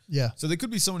 right? Yeah. So there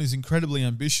could be someone who's incredibly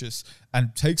ambitious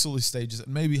and takes all these stages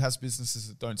and maybe has businesses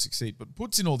that don't succeed, but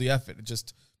puts in all the effort. It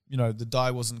just, you know, the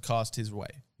die wasn't cast his way.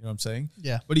 You know what I'm saying?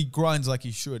 Yeah. But he grinds like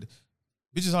he should.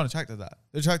 Bitches aren't attracted to that.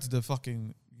 They're attracted to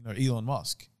fucking, you know, Elon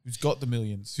Musk, who's got the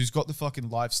millions, who's got the fucking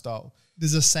lifestyle.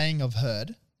 There's a saying I've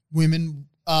heard: women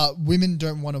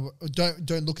don't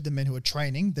look at the men who are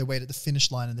training. They wait at the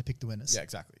finish line and they pick the winners. Yeah,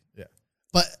 exactly. Yeah.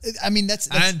 But I mean, that's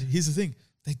and here's the thing: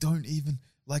 They don't even,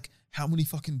 like, how many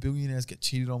fucking billionaires get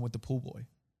cheated on with the pool boy?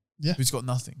 Yeah. Who's got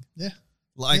nothing? Yeah.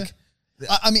 Like,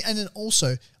 I mean, and then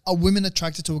also, are women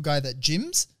attracted to a guy that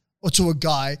gyms or to a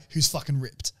guy who's fucking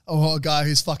ripped or a guy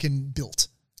who's fucking built?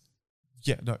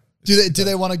 yeah, no. Do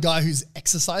they want a guy who's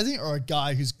exercising or a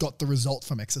guy who's got the result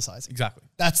from exercising? Exactly.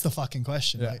 That's the fucking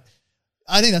question. Yeah. Like,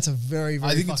 I think that's a very,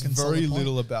 very I think fucking it's very solid point.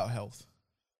 little about health.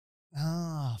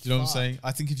 Ah, Do you know what I'm fuck. saying?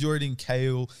 I think if you're eating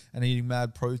kale and eating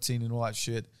mad protein and all that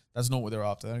shit, that's not what they're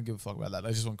after. They don't give a fuck about that. They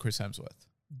just want Chris Hemsworth.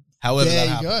 However There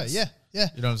that you go. happens. Yeah, yeah.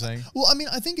 You know what I'm saying? Well, I mean,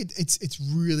 I think it's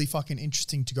really fucking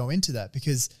interesting to go into that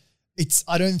because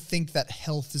I don't think that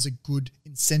health is a good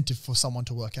incentive for someone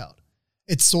to work out.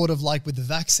 It's sort of like with the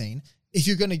vaccine. If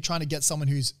you're going to try to get someone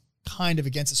who's kind of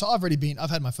against it. So I've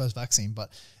had my first vaccine,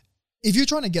 but if you're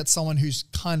trying to get someone who's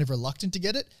kind of reluctant to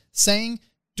get it, saying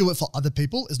do it for other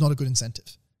people is not a good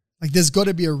incentive. Like there's got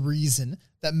to be a reason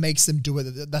that makes them do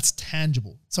it that's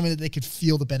tangible, something that they could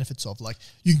feel the benefits of. Like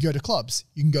you can go to clubs,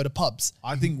 you can go to pubs.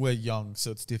 I think we're young,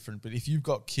 so it's different. But if you've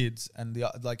got kids and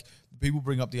people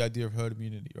bring up the idea of herd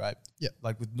immunity, right? Yeah.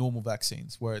 Like with normal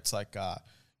vaccines, where it's like,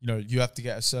 you have to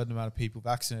get a certain amount of people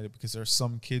vaccinated because there are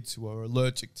some kids who are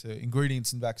allergic to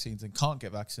ingredients in vaccines and can't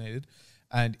get vaccinated.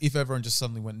 And if everyone just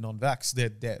suddenly went non-vax, they're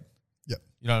dead. Yeah.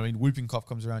 You know what I mean? Whooping cough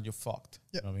comes around, you're fucked.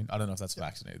 Yeah. You know what I mean? I don't know if that's a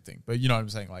vaccinated thing, but you know what I'm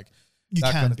saying? Like You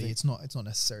that can kind of be. thing. It's not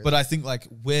necessary. But I think like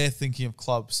we're thinking of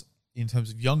clubs in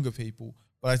terms of younger people,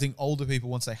 but I think older people,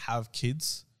 once they have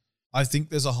kids, I think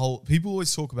there's people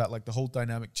always talk about like the whole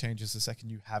dynamic changes the second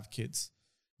you have kids.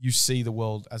 You see the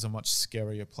world as a much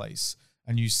scarier place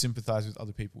and you sympathize with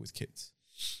other people with kids.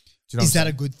 Do you know is what I'm that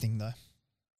a saying? good thing though?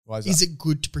 Why is Is that? it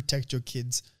good to protect your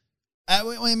kids?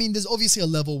 I mean, there's obviously a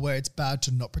level where it's bad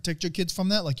to not protect your kids from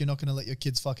that. Like you're not going to let your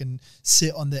kids fucking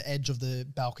sit on the edge of the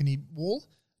balcony wall.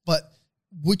 But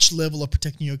which level of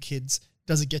protecting your kids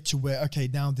does it get to where, okay,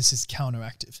 now this is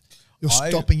counteractive? You're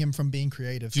stopping him from being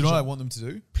creative. Do you know what I want them to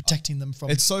do? Protecting them from...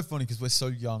 It's so funny because we're so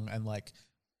young and like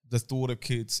the thought of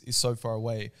kids is so far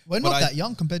away. We're But not that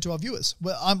young compared to our viewers.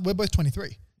 We're both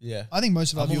 23. Yeah. I think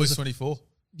most of our I'm viewers always 24.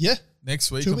 Yeah.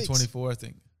 Next week 2 I'm weeks. 24, I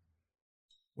think.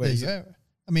 Wait, There is you it? go.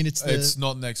 I mean, It's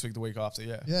not next week, the week after,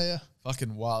 yeah. Yeah.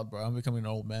 Fucking wild, bro. I'm becoming an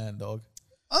old man, dog.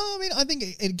 I mean, I think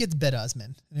it gets better as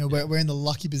men. You know, we're in the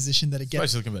lucky position that it gets...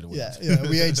 Especially compared to women. Yeah,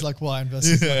 we age like wine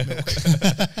versus like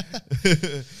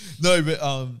milk. No,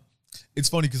 but it's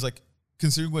funny because like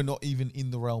considering we're not even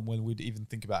in the realm when we'd even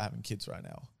think about having kids right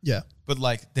now. Yeah. But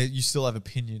like you still have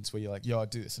opinions where you're like, yo, I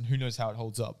do this and who knows how it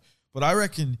holds up. But I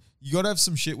reckon you got to have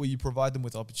some shit where you provide them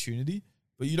with opportunity,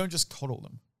 but you don't just coddle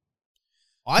them.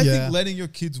 I think letting your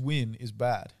kids win is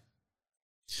bad.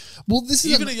 Well, this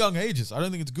is... Even at young ages, I don't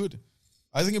think it's good.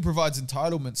 I think it provides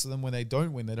entitlement so then when they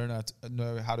don't win, they don't have to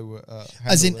know how to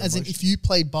as in, emotions. if you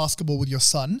played basketball with your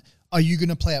son, are you going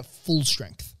to play at full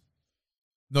strength?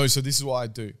 No, so this is what I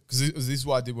do because this is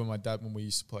what I did with my dad when we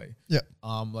used to play. Yeah.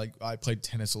 Like I played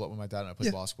tennis a lot with my dad and I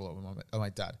played Yeah. basketball a lot with my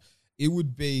dad. It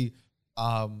would be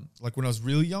like when I was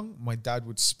really young, my dad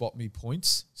would spot me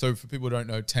points. So for people who don't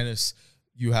know, tennis,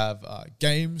 you have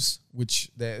games, which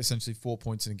they're essentially 4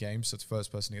 points in a game. So it's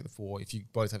first person to get the 4. If you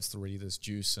both have 3, there's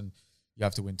juice and you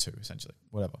have to win 2, essentially.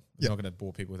 Whatever. I'm not going to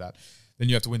bore people with that. Then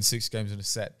you have to win 6 games in a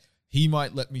set. He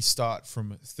might let me start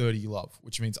from 30 love,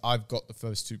 which means I've got the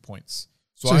first 2 points.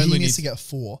 So I he only needs to get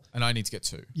 4. and I need to get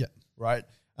 2. Yeah. Right?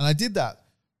 And I did that.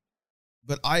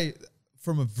 But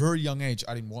from a very young age,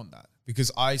 I didn't want that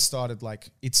because it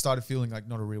started feeling like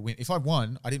not a real win. If I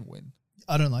won, I didn't win.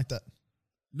 I don't like that.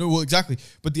 No, well, exactly.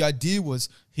 But the idea was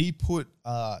he put,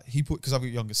 because I've got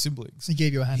younger siblings. He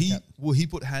gave you a handicap. He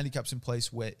put handicaps in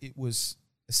place where it was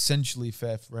essentially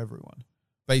fair for everyone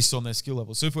based on their skill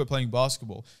level. So if we're playing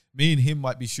basketball, me and him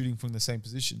might be shooting from the same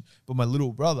position, but my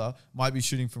little brother might be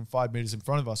shooting from 5 meters in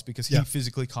front of us because he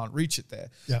physically can't reach it there.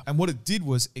 Yeah. And what it did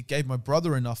was it gave my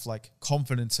brother enough like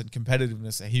confidence and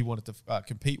competitiveness that he wanted to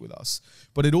compete with us.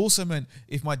 But it also meant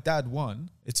if my dad won,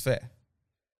 it's fair.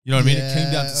 You know what I mean? It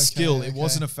came down to skill. It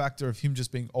wasn't a factor of him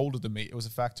just being older than me. It was a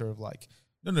factor of like,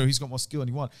 no, he's got more skill and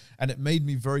he won. And it made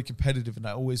me very competitive and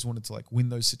I always wanted to like win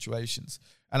those situations.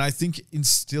 And I think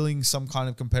instilling some kind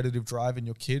of competitive drive in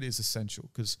your kid is essential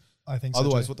because I think so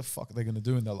otherwise too. what the fuck are they going to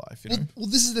do in their life? You know? Well,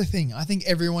 this is the thing. I think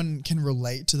everyone can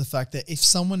relate to the fact that if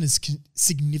someone is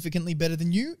significantly better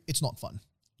than you, it's not fun.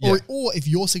 Yeah. Or if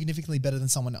you're significantly better than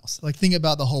someone else. Like think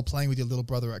about the whole playing with your little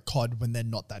brother at COD when they're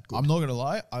not that good. I'm not going to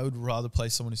lie. I would rather play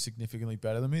someone who's significantly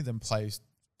better than me than play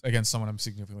against someone I'm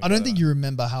significantly I better don't think than. you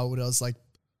remember how it was like,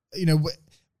 you know,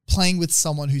 playing with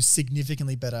someone who's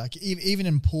significantly better. Like even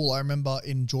in pool, I remember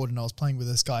in Jordan, I was playing with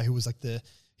this guy who was like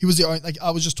He was the only, like,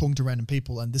 I was just talking to random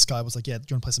people and this guy was like, yeah, do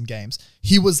you want to play some games?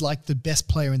 He was like the best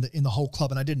player in the whole club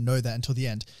and I didn't know that until the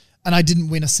end. And I didn't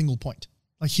win a single point.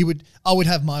 Like I would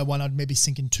have my one, I'd maybe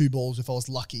sink in 2 balls if I was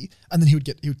lucky and then he would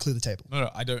clear the table. No,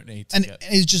 I don't need to And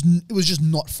it was just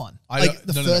not fun. Like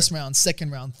the first round, second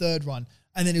round, third run.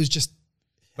 And then it was just,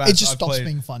 it just stops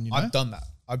being fun, you know? I've done that.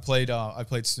 I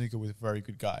played snooker with a very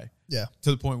good guy. Yeah.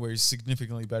 To the point where he's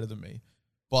significantly better than me.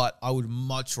 But I would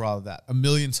much rather that, a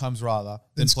million times rather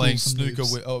than playing snooker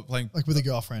with a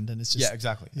girlfriend, and it's just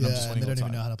exactly. And they don't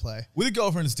even know how to play. With a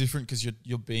girlfriend, it's different because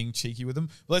you're being cheeky with them.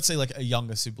 But let's say like a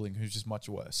younger sibling who's just much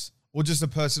worse, or just a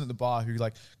person at the bar who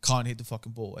like can't hit the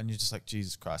fucking ball, and you're just like,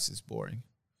 Jesus Christ, it's boring.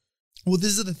 Well,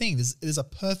 this is the thing. There's a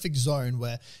perfect zone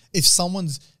where if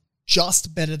someone's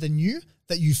just better than you,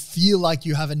 that you feel like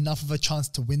you have enough of a chance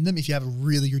to win them if you have a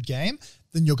really good game,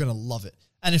 then you're gonna love it.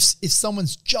 And if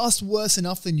someone's just worse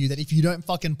enough than you that if you don't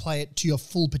fucking play it to your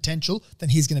full potential, then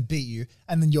he's going to beat you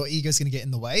and then your ego's going to get in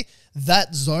the way.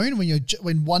 That zone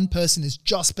when one person is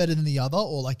just better than the other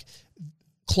or like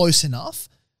close enough,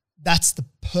 that's the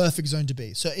perfect zone to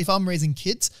be. So if I'm raising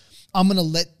kids, I'm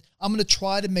going to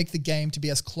try to make the game to be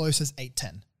as close as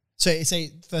 8-10. So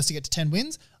say first to get to 10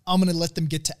 wins, I'm going to let them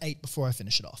get to 8 before I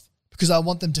finish it off. Because I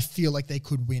want them to feel like they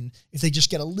could win if they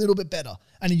just get a little bit better.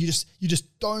 And you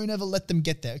just don't ever let them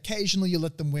get there. Occasionally you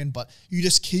let them win, but you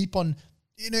just keep on,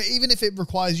 even if it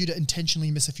requires you to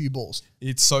intentionally miss a few balls.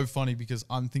 It's so funny because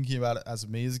I'm thinking about it as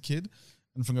me as a kid.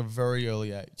 And from a very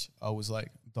early age, I was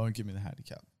like, don't give me the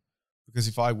handicap. Because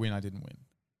if I win, I didn't win.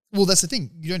 Well, that's the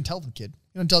thing. You don't tell the kid.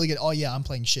 You don't tell the kid, oh yeah, I'm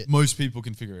playing shit. Most people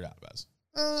can figure it out, Baz.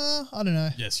 I don't know.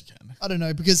 Yes, you can. I don't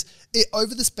know because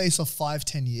over the space of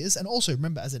 5-10 years, and also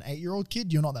remember, as an 8-year-old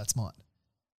kid, you're not that smart.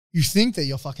 You think that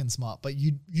you're fucking smart, but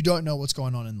you don't know what's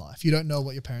going on in life. You don't know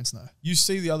what your parents know. You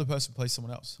see the other person play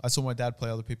someone else. I saw my dad play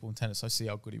other people in tennis. I see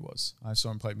how good he was. I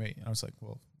saw him play me, and I was like,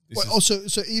 well,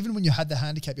 so even when you had the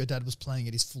handicap, your dad was playing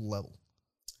at his full level.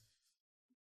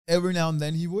 Every now and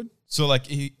then he would. So like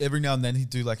every now and then he'd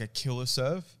do like a killer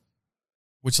serve,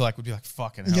 which like would be like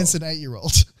fucking against hell. An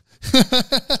 8-year-old.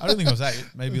 I don't think it was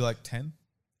 8, maybe like 10.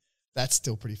 That's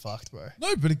still pretty fucked, bro.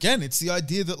 No, but again, it's the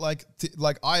idea that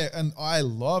I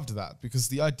loved that because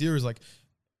the idea is like,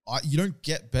 you don't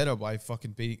get better by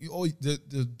fucking beating, or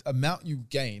the amount you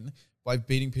gain by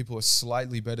beating people who are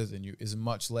slightly better than you is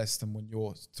much less than when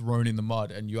you're thrown in the mud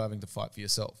and you're having to fight for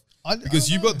yourself. Because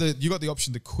you got the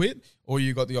option to quit or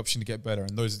you got the option to get better,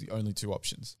 and those are the only 2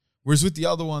 options. Whereas with the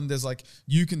other one, there's like,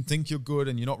 you can think you're good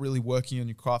and you're not really working on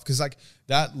your craft. Because like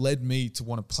that led me to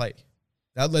want to play.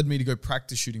 That led me to go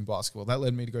practice shooting basketball. That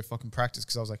led me to go fucking practice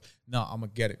because I was like, no, I'm going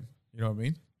to get him. You know what I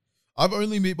mean? I've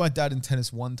only met my dad in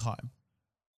tennis 1 time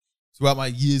throughout my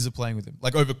years of playing with him.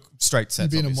 Like over straight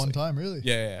sets. You've been in 1 time, really?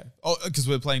 Yeah. Oh, because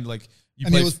we're playing like... he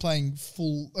was playing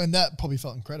full... And that probably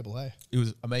felt incredible, hey? It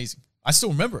was amazing. I still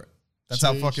remember it. That's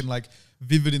how fucking like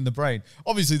vivid in the brain.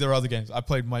 Obviously, there are other games. I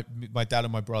played my dad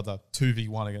and my brother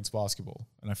 2v1 against basketball,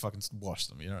 and I fucking washed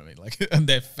them. You know what I mean? Like, and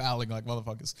they're fouling like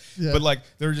motherfuckers. Yeah. But like,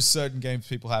 there are just certain games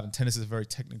people have, and tennis is a very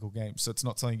technical game, so it's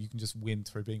not something you can just win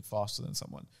through being faster than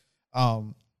someone.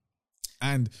 And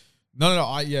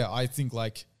I think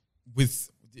like with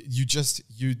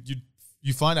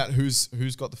you find out who's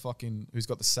got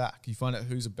the sack. You find out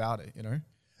who's about it. You know.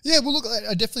 Yeah, well, look,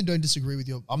 I definitely don't disagree with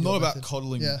your... I'm not about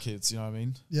coddling kids, you know what I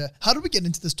mean? Yeah. How did we get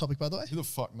into this topic, by the way? Who the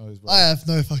fuck knows, bro? I have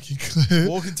no fucking clue.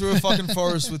 Walking through a fucking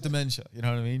forest with dementia, you know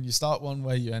what I mean? You start one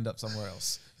way, you end up somewhere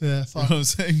else. Yeah, fine. You know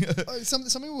what I'm saying?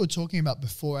 Something we were talking about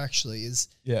before, actually, is...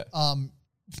 Yeah.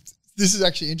 This is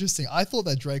actually interesting. I thought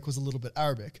that Drake was a little bit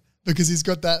Arabic because he's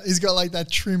got like that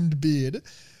trimmed beard.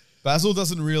 Basil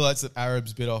doesn't realize that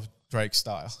Arabs bit off Drake's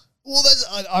style. Well,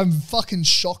 I'm fucking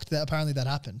shocked that apparently that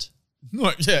happened.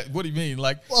 No, yeah. What do you mean?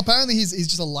 Like, well, apparently he's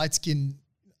just a light skin.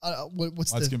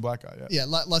 What's light skin black guy? Yeah,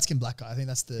 light skin black guy. I think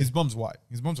that's the. His mom's white.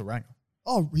 His mom's Oranga.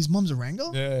 Oh, his mom's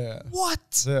Oranga? Yeah.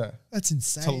 What? Yeah. That's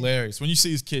insane. It's hilarious. When you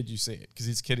see his kid, you see it because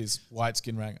his kid is white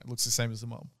skin Oranga. It looks the same as the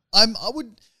mom. I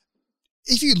would,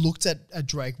 if you looked at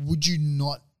Drake, would you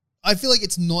not? I feel like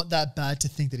it's not that bad to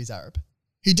think that he's Arab.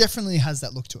 He definitely has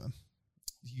that look to him.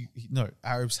 No,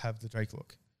 Arabs have the Drake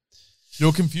look.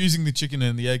 You're confusing the chicken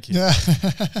and the egg here.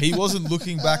 He wasn't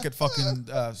looking back at fucking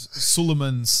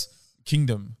Suleiman's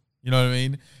kingdom. You know what I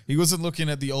mean? He wasn't looking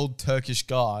at the old Turkish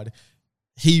guard.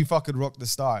 He fucking rocked the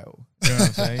style. You know what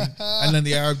I'm saying? And then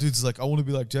the Arab dude's like, I want to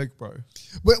be like Jake, bro.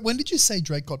 When did you say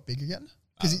Drake got big again?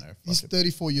 Because he's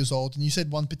 34 years old, and you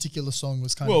said one particular song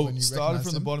was kind of when you started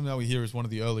from the bottom. Now we hear is one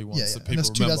of the early ones that people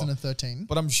that's remember. 2013.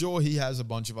 But I'm sure he has a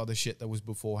bunch of other shit that was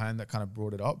beforehand that kind of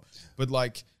brought it up. But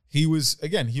like he was a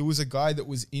guy that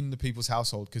was in the people's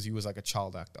household because he was like a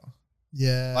child actor.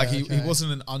 Yeah. Like he okay.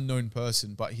 wasn't an unknown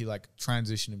person, but he like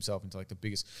transitioned himself into like the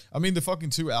biggest. I mean, the fucking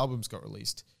 2 albums got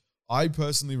released. I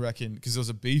personally reckon because there was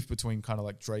a beef between kind of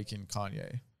like Drake and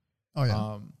Kanye. Oh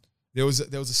yeah. There was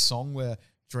a song where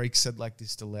Drake said like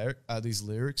these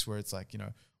lyrics where it's like, you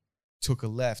know, took a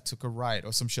left, took a right,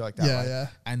 or some shit like that. Yeah, right? yeah.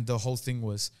 And the whole thing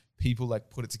was people like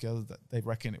put it together that they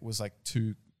reckon it was like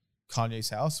to Kanye's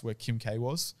house where Kim K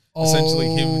was. Essentially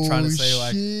him trying to say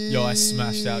like, yo, I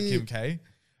smashed out Kim K.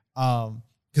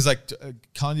 Because like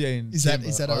Kanye and Is Kim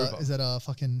that are over. is that a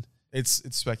fucking? It's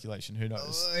speculation. Who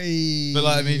knows? Oy. But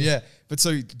like, I mean, yeah. But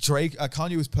so Drake,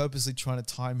 Kanye was purposely trying to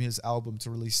time his album to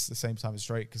release the same time as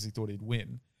Drake because he thought he'd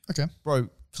win. Okay. Bro,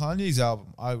 Kanye's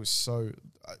album, it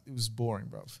was boring,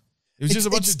 bro. It was just a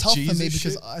bunch it's of tough Jesus for me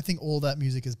because shit. I think all that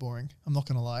music is boring. I'm not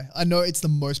gonna lie. I know it's the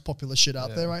most popular shit out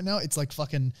Yeah. there right now. It's like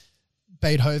fucking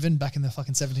Beethoven back in the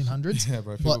fucking 1700s. Yeah,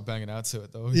 bro. People But- banging out to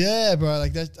it though. Yeah, bro.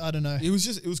 Like that. I don't know. It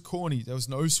was corny. There was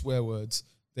no swear words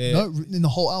there No, in the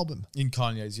whole album. in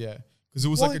Kanye's, yeah. Because it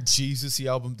was like a What? Jesus-y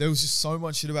album. There was just so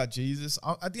much shit about Jesus.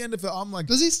 At the end of it, I'm like,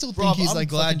 Does he still bro, think he's I'm like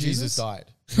glad fucking Jesus died.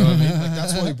 You know what I mean? Like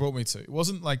that's what he brought me to. It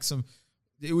wasn't like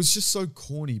it was just so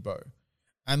corny, bro.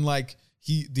 And like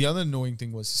the other annoying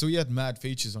thing was, so he had mad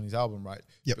features on his album, right?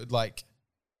 Yep. But like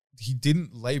he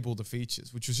didn't label the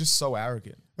features, which was just so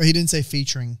arrogant. Or he didn't say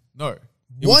featuring. No. It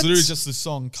What? was literally just the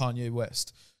song Kanye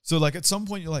West. So like at some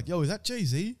point you're like, yo, is that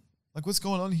Jay-Z? Like what's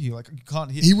going on here? Like you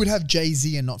can't hear. He would have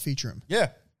Jay-Z and not feature him. Yeah.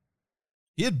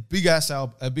 He had big ass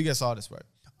artist, bro.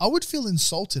 I would feel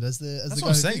insulted as the That's guy what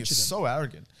I'm who saying. featured It's him. so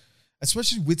arrogant.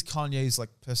 Especially with Kanye's like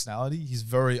personality. He's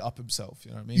very up himself.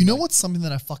 You know what I mean? You know Like, what's something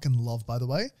that I fucking love, by the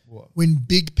way? What? When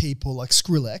big people like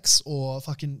Skrillex or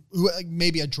fucking like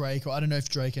maybe a Drake, or I don't know if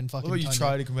Drake and fucking What about you Kanye-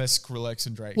 try to compare Skrillex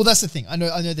and Drake? Well, that's the thing. I know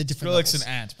they're different. Skrillex levels. and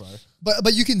Ant, bro.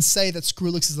 But you can say that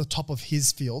Skrillex is the top of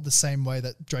his field the same way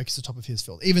that Drake is the top of his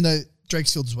field, even though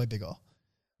Drake's field is way bigger.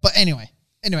 But anyway,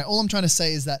 all I'm trying to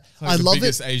say is that Like I the love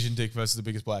biggest it. Asian dick versus the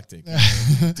biggest black dick.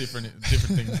 different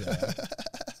things there.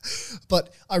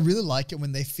 But I really like it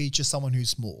when they feature someone who's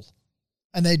small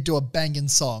and they do a banging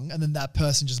song and then that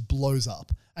person just blows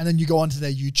up. And then you go onto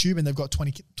their YouTube and they've got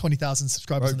 20,000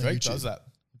 subscribers Bro, on their Drake YouTube. does that.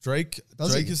 Drake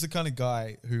Does he? is the kind of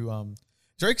guy who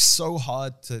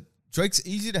Drake's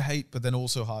easy to hate, but then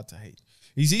also hard to hate.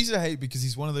 He's easy to hate because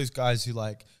he's one of those guys who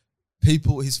like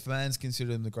his fans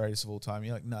consider him the greatest of all time.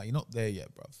 You're like, no, you're not there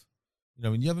yet, bruv. You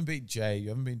know, when you haven't beat Jay, you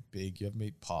haven't beat Big, you haven't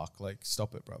beat Park, like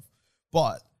stop it, bruv.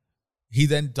 But he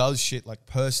then does shit like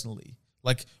personally.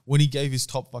 Like when he gave his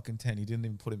top fucking 10, he didn't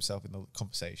even put himself in the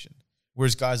conversation.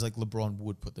 Whereas guys like LeBron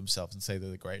would put themselves and say they're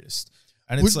the greatest.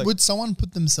 And it's Would someone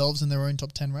put themselves in their own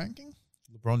top 10 ranking?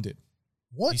 LeBron did.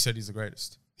 What? He said he's the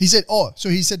greatest. He said, so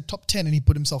he said top 10 and he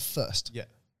put himself first. Yeah.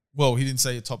 Well, he didn't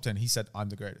say a top 10. He said, I'm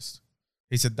the greatest.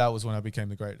 He said that was when I became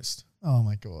the greatest. Oh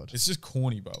my God. It's just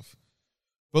corny, bruv.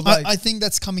 But like, I think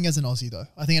that's coming as an Aussie though.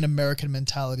 I think an American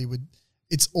mentality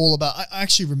it's all about, I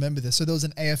actually remember this. So there was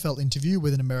an AFL interview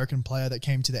with an American player that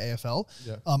came to the AFL.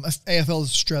 Yeah. AFL is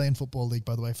Australian Football League,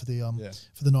 by the way, for the Yeah.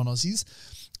 non-Aussies.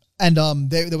 And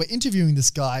they were interviewing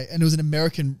this guy and it was an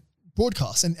American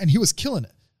broadcast and he was killing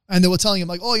it. And they were telling him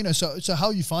like, oh, so how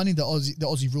are you finding the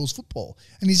Aussie rules football?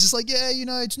 And he's just like, yeah,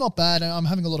 it's not bad. I'm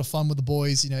having a lot of fun with the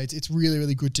boys. It's really,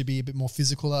 really good to be a bit more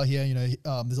physical out here.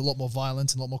 There's a lot more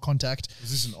violence and a lot more contact.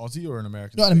 was this an Aussie or an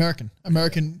American? No, an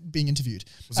American being interviewed.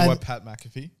 Was it And- by Pat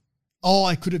McAfee? Oh,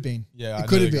 I could have been. Yeah, I it know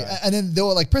could have the been. guy. And then they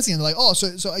were like pressing him. They're like, "Oh,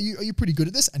 so are you pretty good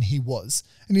at this?" And he was.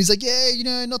 And he's like,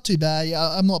 "Yeah, not too bad.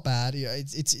 Yeah, I'm not bad. Yeah,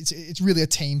 it's really a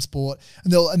team sport."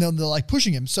 And then they're like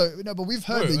pushing him. So but we've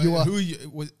heard that you are. Who are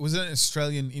you? Was it an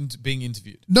Australian being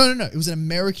interviewed? No. It was an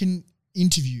American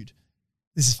interviewed.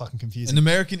 This is fucking confusing. An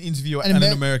American interviewer and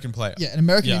an American player. Yeah, an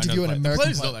American I know interviewer the and an player. American The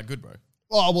player's player. not that good, bro.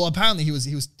 Oh well, apparently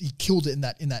he killed it in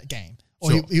that game. Or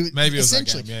Sure. he Maybe it was that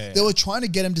essentially game. Yeah. they were trying to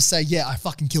get him to say, "Yeah, I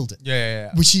fucking killed it." Yeah.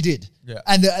 Which he did. Yeah.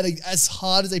 And as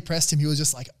hard as they pressed him, he was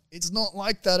just like, it's not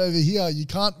like that over here. You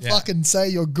can't fucking say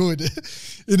you're good.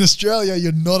 In Australia,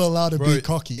 you're not allowed to Bro, be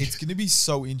cocky. It's going to be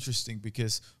so interesting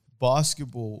because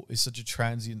basketball is such a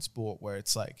transient sport where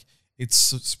it's like it's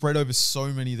spread over so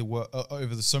many of the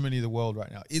world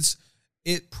right now.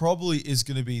 It probably is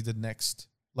going to be the next,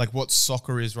 like what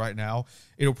soccer is right now.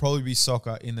 It'll probably be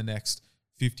soccer in the next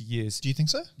 50 years. Do you think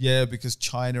so? Yeah, because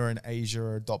China and Asia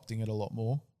are adopting it a lot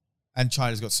more. And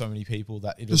China's got so many people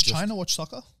that Does China watch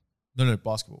soccer? No,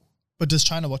 basketball. But does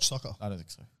China watch soccer? I don't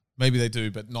think so. Maybe they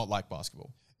do, but not like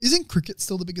basketball. Isn't cricket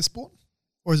still the biggest sport?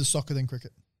 Or is it soccer then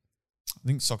cricket? I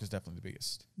think soccer's definitely the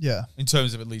biggest. Yeah. In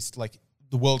terms of at least, like,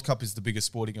 the World Cup is the biggest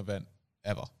sporting event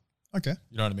ever. Okay.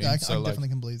 You know what I mean? Yeah, I like, definitely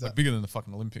can believe that. like bigger than the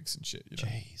fucking Olympics and shit, you know?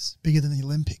 Jeez. Bigger than the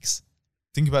Olympics.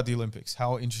 Think about the Olympics.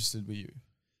 How interested were you?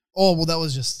 Oh, well, that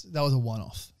was a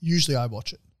one-off. Usually I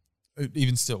watch it.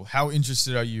 Even still, how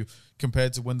interested are you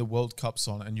compared to when the World Cup's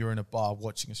on and you're in a bar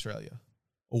watching Australia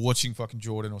or watching fucking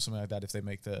Jordan or something like that if they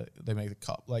make the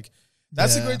cup? Like,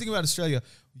 that's the great thing about Australia.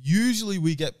 Usually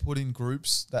we get put in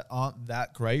groups that aren't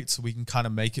that great so we can kind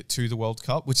of make it to the World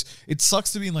Cup, which it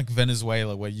sucks to be in like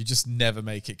Venezuela where you just never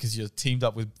make it because you're teamed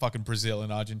up with fucking Brazil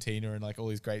and Argentina and like all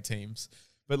these great teams.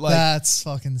 But like, that's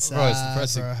fucking sad, bro, it's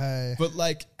depressing. bro, hey. But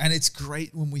like, and it's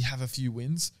great when we have a few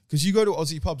wins because you go to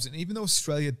Aussie pubs and even though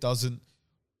Australia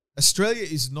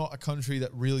is not a country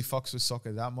that really fucks with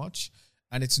soccer that much,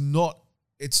 and it's not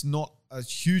a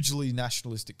hugely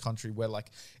nationalistic country where like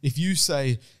if you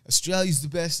say Australia's the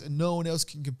best and no one else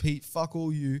can compete, fuck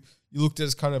all you looked at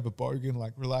as kind of a bogan,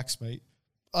 like relax, mate.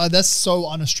 That's so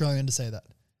un-Australian to say that.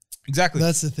 Exactly.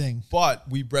 That's the thing. But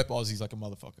we rep Aussies like a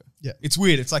motherfucker. Yeah. It's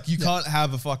weird. It's like you can't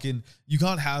have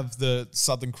the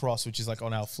Southern Cross, which is like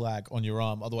on our flag, on your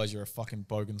arm. Otherwise you're a fucking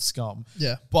bogan scum.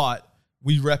 Yeah. But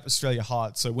we rep Australia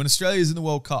hard. So when Australia's in the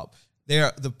World Cup,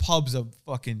 the pubs are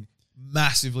fucking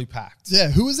massively packed.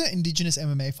 Yeah. Who was that Indigenous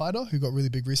MMA fighter who got really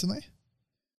big recently?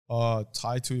 Tai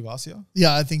Tuivasa?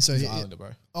 Yeah, I think so. He's Islander,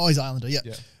 bro. Oh, he's Islander. Yeah.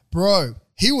 Bro,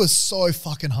 he was so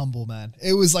fucking humble, man.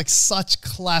 It was like such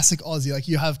classic Aussie. Like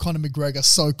you have Conor McGregor,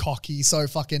 so cocky, so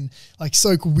fucking like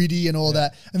so witty and all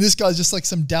that. And this guy's just like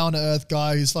some down to earth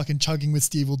guy who's fucking chugging with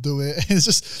Steve will do it. It's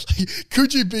just like,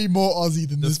 could you be more Aussie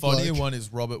than this? The funnier bloke? one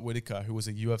is Robert Whittaker, who was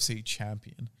a UFC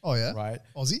champion. Oh yeah, right?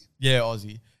 Aussie. Yeah,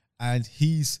 Aussie, and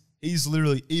he's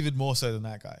literally even more so than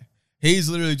that guy. He's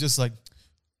literally just like,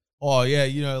 oh yeah,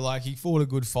 you know, like he fought a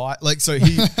good fight. Like so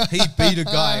he beat a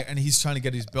guy and he's trying to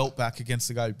get his belt back against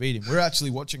the guy who beat him. We're actually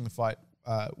watching the fight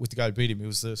with the guy who beat him. It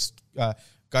was this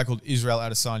guy called Israel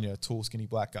Adesanya, a tall, skinny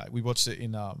black guy. We watched it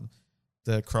in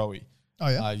the Crowy. Oh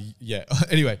yeah, yeah.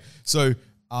 Anyway, so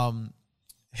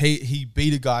he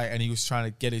beat a guy and he was trying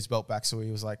to get his belt back. So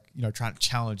he was like, you know, trying to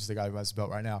challenge the guy who has the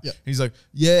belt right now. Yep. And he's like,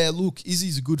 yeah, look,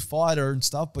 Izzy's a good fighter and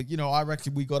stuff, but you know, I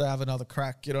reckon we got to have another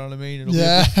crack. You know what I mean? It'll be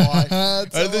a good fight.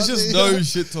 And there's just no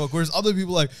shit talk. Whereas other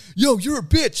people are like, yo, you're a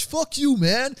bitch. Fuck you,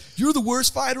 man. You're the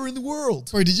worst fighter in the world.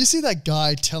 Bro, did you see that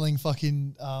guy telling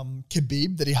fucking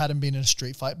Khabib that he hadn't been in a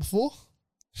street fight before?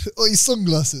 Oh, his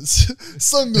sunglasses.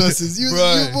 You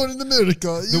were born in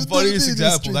America. The funniest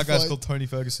example, that guy's called Tony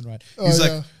Ferguson, right? He's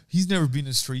like, he's never been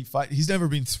in a street fight. He's never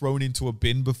been thrown into a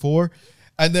bin before.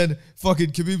 And then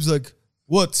fucking Khabib's like,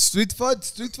 what, street fight?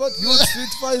 Street fight? You want street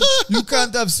fight? You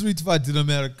can't have street fight in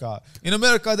America. In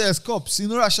America, there's cops. In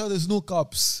Russia, there's no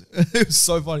cops. It was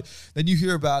so funny. Then you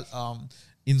hear about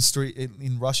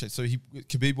in Russia. So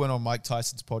Khabib went on Mike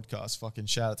Tyson's podcast. Fucking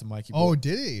shout out to Mikey. Oh,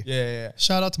 did he? Yeah.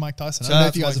 Shout out to Mike Tyson. I don't know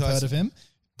if you guys have heard of him.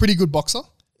 Pretty good boxer.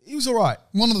 He was all right.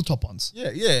 One of the top ones.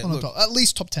 Yeah. One of the top, at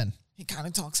least top 10. He kind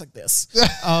of talks like this.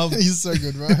 He's so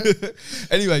good, right?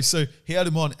 Anyway, so he had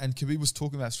him on and Khabib was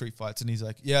talking about street fights and he's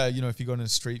like, yeah, you know, if he got in a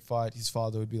street fight, his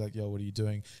father would be like, yo, what are you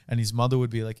doing? And his mother would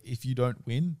be like, if you don't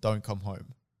win, don't come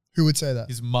home. Who would say that?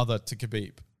 His mother to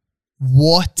Khabib.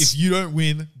 What? If you don't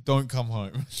win, don't come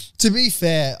home. To be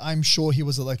fair, I'm sure he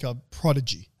was like a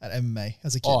prodigy at MMA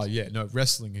as a kid. Oh, yeah. No,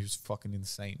 wrestling, he was fucking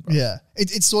insane, bro. Yeah.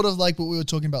 It's sort of like what we were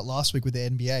talking about last week with the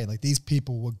NBA. Like these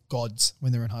people were gods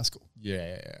when they were in high school.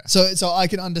 Yeah. So I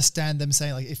can understand them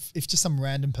saying like, if just some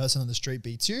random person on the street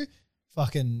beats you,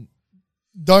 fucking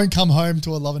don't come home to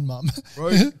a loving mum.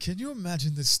 Bro, can you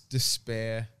imagine this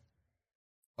despair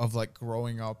of like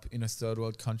growing up in a third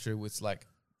world country with like,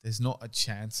 there's not a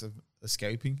chance of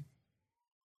escaping?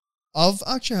 I've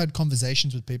actually had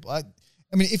conversations with people. I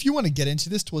mean, if you want to get into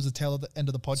this towards the tail of the end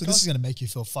of the podcast, this is going to make you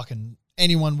feel fucking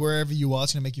anyone, wherever you are,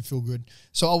 it's going to make you feel good.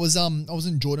 So I was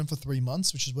in Jordan for 3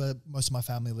 months, which is where most of my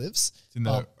family lives. In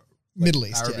the Middle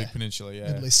East, Arabic Peninsula, yeah.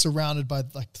 Middle East, surrounded by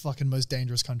like the fucking most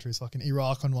dangerous countries, fucking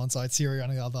Iraq on one side, Syria on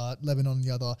the other, Lebanon on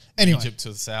the other. Anyway. Egypt to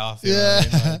the south. Yeah. You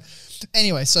know what I mean?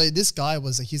 Anyway, so this guy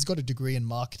he's got a degree in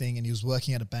marketing and he was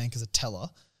working at a bank as a teller.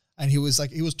 And he was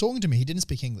talking to me. He didn't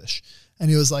speak English. And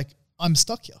he was like, I'm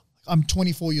stuck here. I'm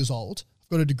 24 years old. I've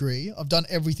got a degree. I've done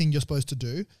everything you're supposed to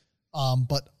do.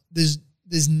 But there's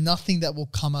nothing that will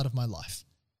come out of my life.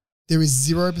 There is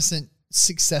 0%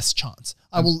 success chance.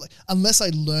 I will, unless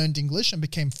I learned English and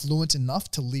became fluent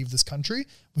enough to leave this country,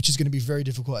 which is going to be very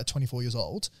difficult at 24 years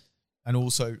old. And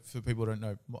also, for people who don't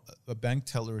know, a bank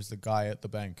teller is the guy at the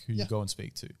bank who you go and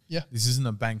speak to. Yeah. This isn't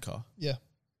a banker. Yeah.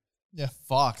 Yeah.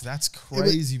 Fuck, that's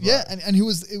crazy, bro. Yeah, and it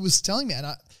was telling me, and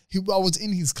I was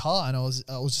in his car, and I was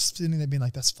just sitting there being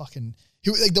like, that's fucking.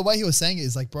 Like the way he was saying it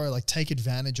is like, bro, like take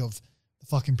advantage of the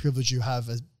fucking privilege you have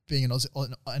as being an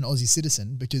Aussie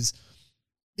citizen, because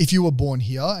if you were born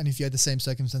here and if you had the same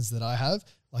circumstances that I have,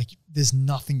 like there's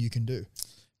nothing you can do.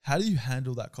 How do you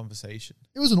handle that conversation?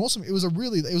 It was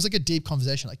like a deep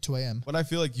conversation, like 2 a.m. But I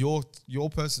feel like your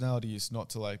personality is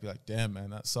not to like be like, damn man,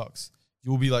 that sucks.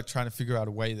 You'll be like trying to figure out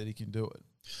a way that he can do it.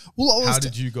 Well, how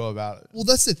did you go about it? Well,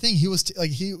 that's the thing. He was like,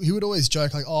 he would always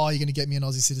joke like, "Oh, are you going to get me an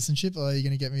Aussie citizenship? Or are you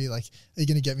going to get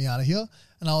me out of here?"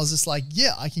 And I was just like,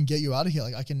 "Yeah, I can get you out of here.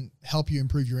 Like, I can help you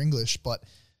improve your English, but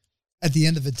at the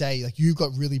end of the day, like you've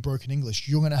got really broken English.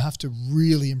 You're going to have to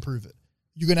really improve it.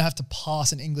 You're going to have to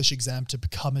pass an English exam to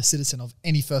become a citizen of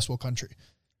any first world country.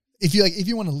 If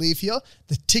you want to leave here,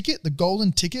 the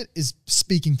golden ticket is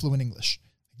speaking fluent English.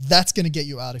 That's going to get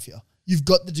you out of here. You've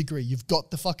got the degree. You've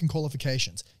got the fucking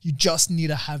qualifications. You just need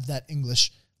to have that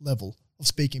English level of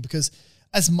speaking, because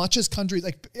as much as countries,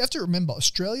 like you have to remember,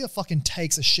 Australia fucking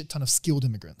takes a shit ton of skilled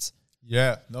immigrants.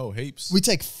 Yeah, no, heaps. We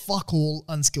take fuck all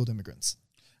unskilled immigrants.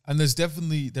 And there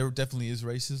definitely is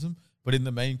racism, but in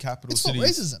the main capital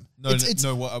cities. It's not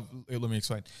racism. Let me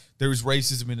explain. There is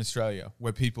racism in Australia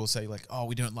where people say like, oh,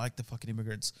 we don't like the fucking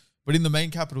immigrants. But in the main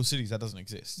capital cities, that doesn't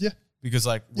exist. Yeah. Because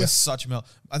like we're such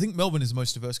I think Melbourne is the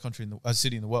most diverse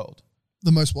city in the world.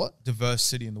 The most what? Diverse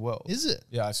city in the world. Is it?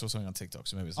 Yeah, I saw something on TikTok,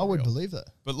 so maybe it's I would believe that.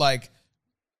 But like,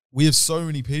 we have so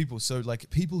many people. So like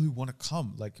people who want to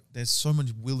come, like there's so much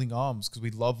willing arms because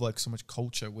we love like so much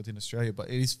culture within Australia, but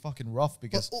it is fucking rough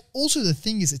because. But also the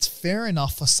thing is, it's fair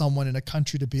enough for someone in a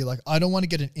country to be like, I don't want to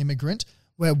get an immigrant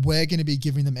where we're going to be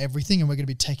giving them everything and we're going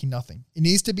to be taking nothing. It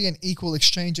needs to be an equal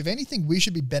exchange. If anything, we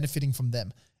should be benefiting from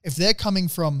them. If they're coming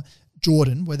from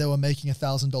Jordan, where they were making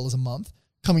 $1,000 a month,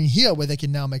 coming here where they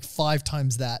can now make 5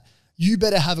 times that, you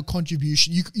better have a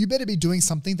contribution. You better be doing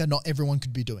something that not everyone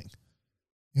could be doing.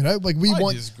 You know, like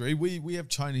I disagree. We have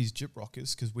Chinese gyp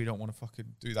rockers because we don't want to fucking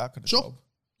do that kind of job.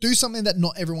 Do something that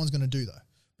not everyone's going to do though.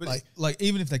 But like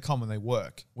even if they come and they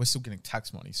work, we're still getting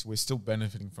tax money, so we're still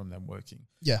benefiting from them working.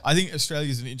 Yeah, I think Australia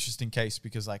is an interesting case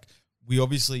because like we're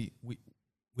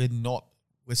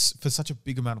for such a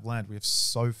big amount of land, we have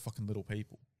so fucking little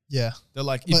people. Yeah, they're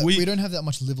like if we don't have that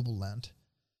much livable land,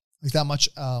 like that much.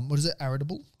 What is it?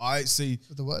 Arable. I see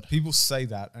the word. People say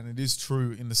that, and it is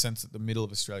true in the sense that the middle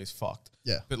of Australia is fucked.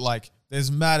 Yeah, but like there's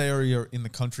mad area in the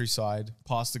countryside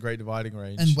past the Great Dividing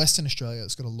Range, and Western Australia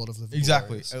has got a lot of livable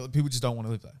areas. People just don't want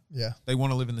to live there. Yeah, they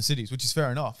want to live in the cities, which is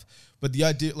fair enough. But the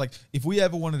idea, like, if we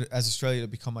ever wanted as Australia to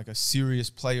become like a serious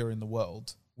player in the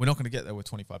world, we're not going to get there with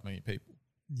 25 million people.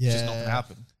 Yeah, it's just not going to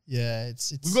happen. Yeah,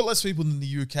 it's we've got less people than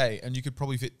the UK, and you could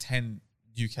probably fit 10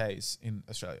 UKs in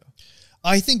Australia.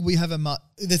 I think we have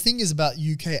the thing is about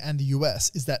UK and the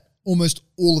US is that almost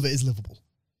all of it is livable.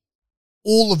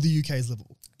 All of the UK is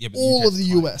livable. Yeah, but all of the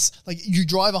US. Like you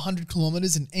drive 100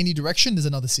 kilometers in any direction, there's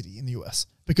another city in the US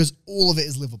because all of it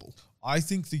is livable. I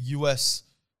think the US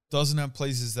doesn't have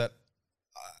places that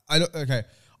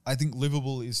I think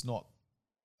livable is not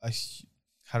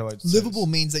how do I say livable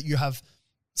this? Means that you have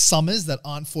summers that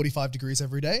aren't 45 degrees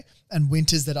every day and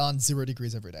winters that aren't 0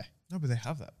 degrees every day. No, but they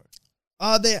have that, bro.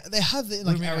 They have it in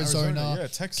like Arizona, yeah,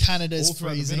 Texas, Canada's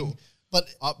freezing. But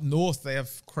up north, they have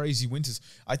crazy winters.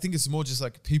 I think it's more just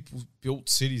like people built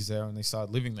cities there and they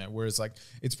started living there. Whereas like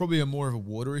it's probably more of a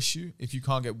water issue. If you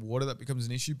can't get water, that becomes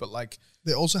an issue. But like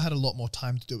they also had a lot more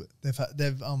time to do it.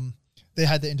 They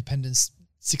had their independence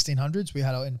 1600s. We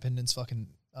had our independence fucking.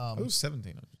 It was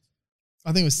 1700s.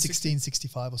 I think it was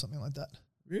 1665 or something like that.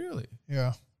 Really?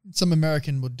 Yeah. Some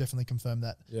American would definitely confirm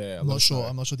that. Yeah, I'm not sure.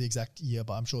 I'm not sure the exact year,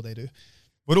 but I'm sure they do.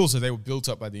 But also, they were built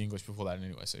up by the English before that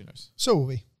anyway. So who knows? So were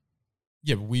we.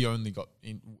 Yeah, but we only got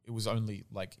in. It was only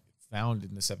like found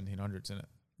in the 1700s, isn't it?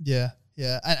 Yeah,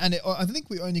 yeah, and I think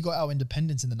we only got our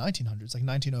independence in the 1900s, like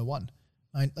 1901,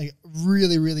 like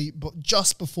really, but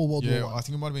just before World War I. I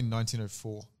think it might have been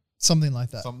 1904, something like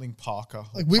that. Something Parker.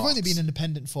 Like we've only been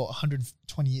independent for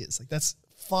 120 years. Like that's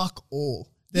fuck all.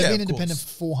 They've been independent for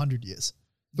 400 years,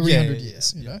 300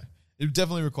 years. You know, it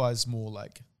definitely requires more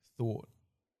like thought.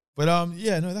 But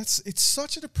it's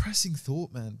such a depressing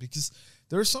thought, man, because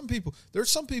there are some people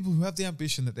who have the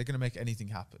ambition that they're going to make anything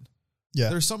happen. Yeah.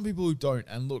 There are some people who don't.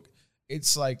 And look,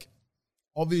 it's like,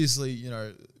 obviously, you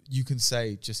know, you can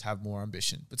say just have more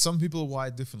ambition, but some people are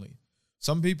wired differently.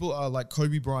 Some people are like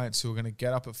Kobe Bryants who are going to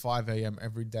get up at 5 a.m.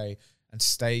 every day and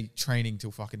stay training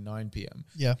till fucking 9 p.m.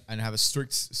 Yeah. And have a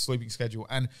strict sleeping schedule.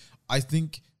 And I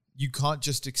think you can't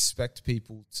just expect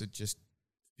people to just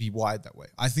be wired that way.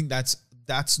 I think that's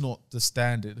not the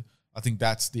standard. I think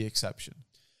that's the exception.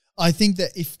 I think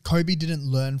that if Kobe didn't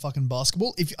learn fucking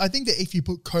basketball, I think that if you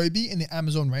put Kobe in the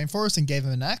Amazon rainforest and gave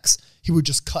him an axe, he would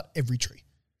just cut every tree.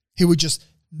 He would just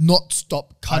not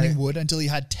stop cutting wood until he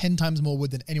had 10 times more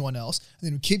wood than anyone else, and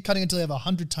then would keep cutting until he had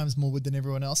 100 times more wood than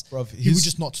everyone else, Bruv, he would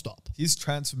just not stop. His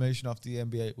transformation after the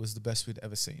NBA was the best we'd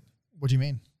ever seen. What do you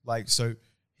mean? Like, so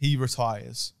he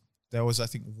retires. There was, I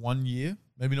think, 1 year,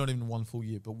 maybe not even one full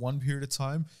year, but one period of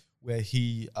time where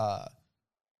he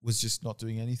was just not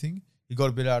doing anything. He got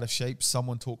a bit out of shape.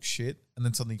 Someone talked shit, and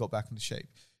then suddenly got back into shape.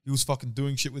 He was fucking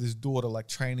doing shit with his daughter, like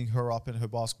training her up in her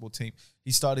basketball team.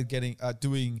 He started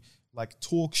doing like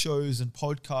talk shows and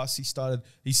podcasts.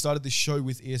 He started this show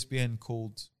with ESPN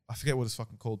called, I forget what it's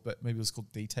fucking called, but maybe it was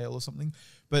called Detail or something.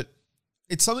 But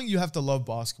it's something you have to love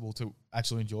basketball to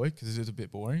actually enjoy, because it is a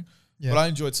bit boring. Yeah. But I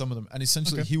enjoyed some of them. And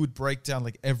essentially he would break down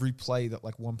like every play that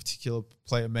like one particular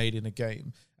player made in a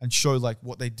game and show like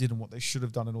what they did and what they should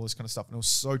have done and all this kind of stuff. And it was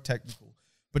so technical.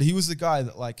 But he was the guy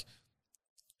that like,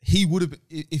 he would have,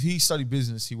 if he studied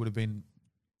business, he would have been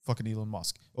fucking Elon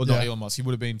Musk. Or not Elon Musk, he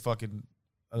would have been fucking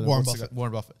Warren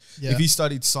Buffett. Yeah. If he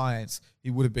studied science,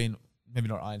 he would have been, maybe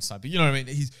not Einstein, but you know what I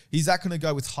mean? He's that kind of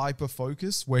guy with hyper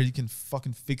focus where he can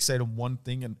fucking fixate on one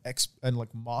thing and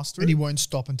like master it. And he won't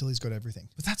stop until he's got everything.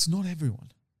 But that's not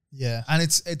everyone. Yeah. And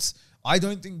it's I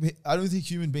don't think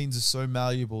human beings are so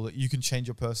malleable that you can change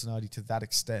your personality to that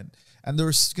extent. And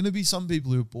there's going to be some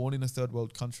people who are born in a third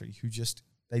world country who just,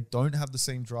 they don't have the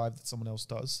same drive that someone else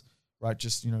does, right?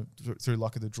 Just, you know, through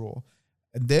luck of the draw.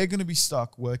 And they're going to be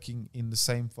stuck working in the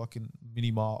same fucking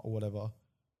mini mart or whatever,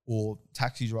 or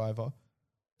taxi driver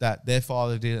that their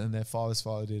father did and their father's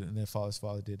father did and their father's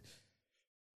father did.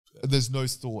 And there's no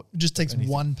thought. It just takes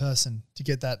one person to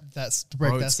get to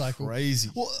break that cycle.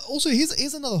 Crazy. Well, also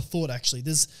here's another thought actually.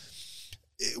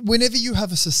 Whenever you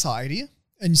have a society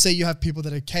and say you have people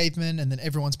that are cavemen and then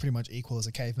everyone's pretty much equal as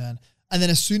a caveman, and then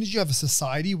as soon as you have a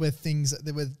society where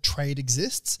where trade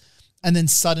exists, and then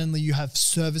suddenly you have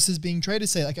services being traded,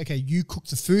 say like, okay, you cook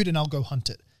the food and I'll go hunt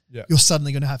it. Yeah. You're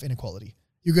suddenly going to have inequality.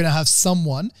 You're going to have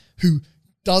someone who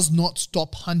does not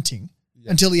stop hunting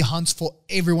until he hunts for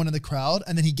everyone in the crowd,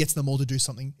 and then he gets them all to do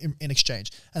something in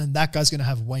exchange. And then that guy's going to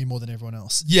have way more than everyone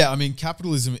else. Yeah, I mean,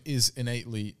 capitalism is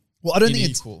innately I don't think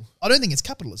it's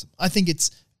capitalism. I think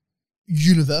it's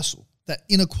universal that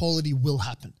inequality will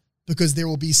happen because there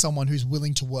will be someone who's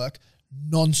willing to work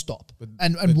non-stop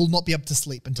and will not be able to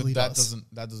sleep until he does.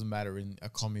 That doesn't matter in a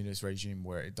communist regime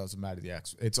where it doesn't matter the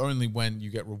actual. It's only when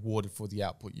you get rewarded for the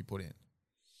output you put in,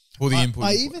 or the input.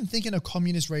 I even think in a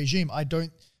communist regime,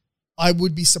 I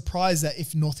would be surprised that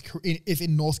if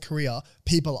in North Korea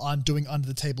people aren't doing under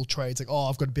the table trades, like, oh,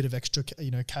 I've got a bit of extra,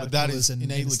 caterpillars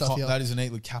and stuff here. That is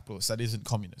innately capitalist. That isn't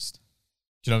communist.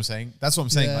 Do you know what I'm saying? That's what I'm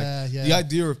saying. The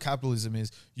idea of capitalism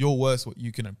is you're worth what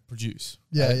you can produce.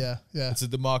 Yeah. It's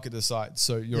the market decides,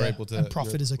 so you're able to. And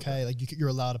profit is okay. Like you're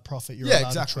allowed to profit. You're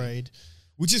allowed to trade.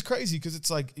 Which is crazy because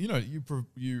it's like,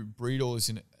 you breed all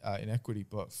this inequity,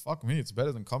 but fuck me, it's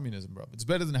better than communism, bro. It's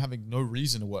better than having no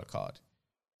reason to work hard.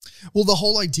 Well, the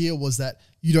whole idea was that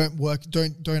you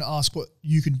don't ask what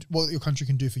your country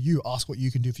can do for you. Ask what you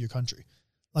can do for your country.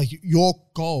 Like your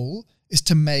goal is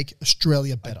to make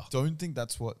Australia better. I don't think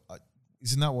that's what.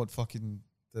 Isn't that what fucking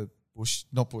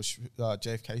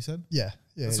JFK said? Yeah.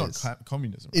 It's not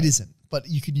communism. Right? It isn't, but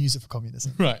you can use it for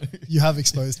communism. Right. You have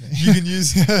exposed me. You can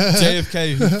use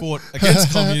JFK who fought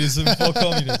against communism for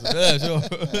communism. Yeah, sure.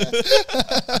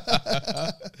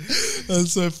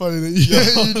 That's so funny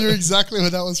that you knew exactly where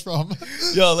that was from.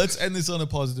 Yo, let's end this on a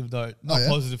positive note. Not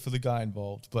positive for the guy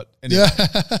involved, but anyway.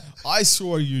 I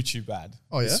saw a YouTube ad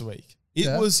this week.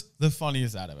 It was the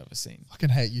funniest ad I've ever seen. I fucking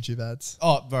hate YouTube ads.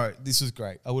 Oh, bro, this was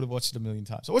great. I would have watched it a million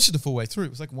times. I watched it the full way through. It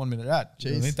was like a 1 minute ad. You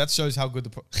know what I mean? That shows how good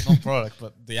not product,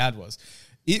 but the ad was.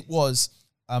 It was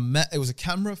a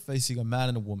camera facing a man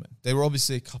and a woman. They were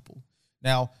obviously a couple.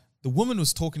 Now, the woman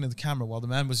was talking to the camera while the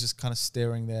man was just kind of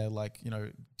staring there, like,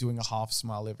 doing a half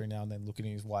smile every now and then, looking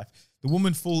at his wife. The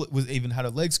woman even had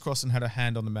her legs crossed and had her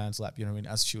hand on the man's lap,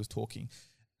 as she was talking.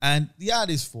 And the ad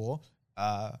is for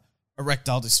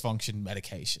erectile dysfunction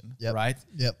medication, right?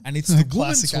 Yep. And it's the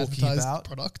woman talking about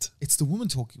product. It's the woman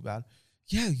talking about,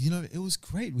 it was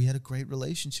great. We had a great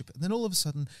relationship. And then all of a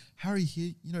sudden, Harry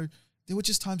here, there were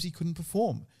just times he couldn't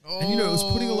perform. And, it was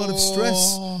putting a lot of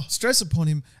stress upon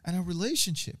him and our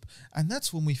relationship. And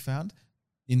that's when we found,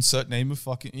 insert name of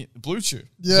fucking Blue Chew.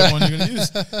 Yeah. The one you're going to use.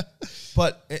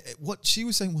 But what she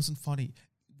was saying wasn't funny.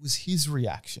 It was his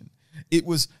reaction. It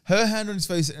was her hand on his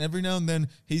face, and every now and then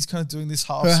he's kind of doing this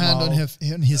half smile. Her hand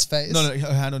on his face? No,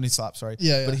 her hand on his lap, sorry.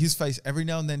 Yeah. But his face, every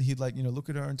now and then he'd look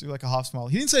at her and do like a half smile.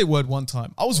 He didn't say a word one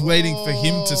time. I was waiting for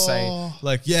him to say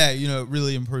it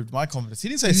really improved my confidence. He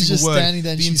didn't say a single word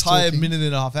the entire minute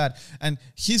and a half ad. And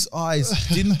his eyes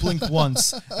didn't blink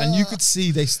once, and you could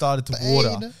see they started to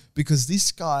water because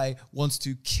this guy wants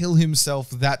to kill himself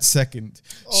that second.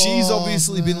 She's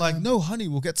obviously been like, no, honey,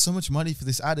 we'll get so much money for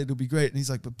this ad. It'll be great. And he's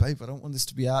like, but babe, I don't want this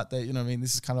to be out there. You know what I mean?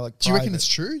 This is kind of like Do you reckon private. it's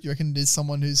true? Do you reckon there's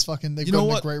someone who's fucking, they've You know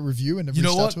gotten a what? great review and have You know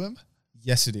reached out what? to him?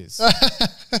 Yes, it is.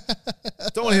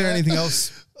 Don't want to hear anything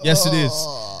else. Yes, it is.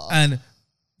 And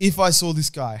if I saw this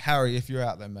guy, Harry, if you're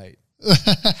out there, mate,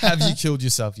 have you killed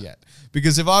yourself yet?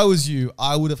 Because if I was you,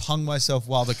 I would have hung myself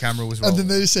while the camera was rolling. And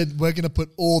then they said, we're going to put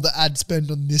all the ad spend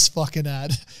on this fucking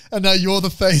ad. And now you're the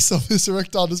face of this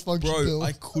erectile dysfunction Bro, bill.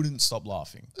 I couldn't stop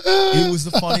laughing. It was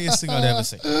the funniest thing I'd ever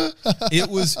seen. It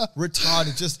was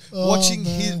retarded. Just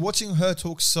watching her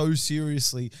talk so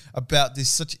seriously about this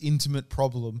such intimate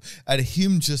problem and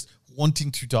him just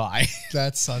wanting to die.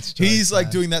 That's such He's jokes, like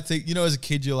man. doing that thing. You know, as a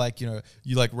kid, you're like, you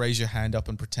like raise your hand up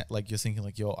and pretend like you're thinking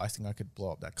like, yo, I think I could blow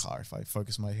up that car if I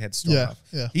focus my head strong enough.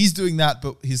 Yeah. He's doing that,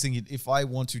 but he's thinking, if I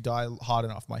want to die hard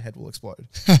enough, my head will explode.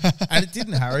 And it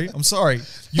didn't, Harry. I'm sorry.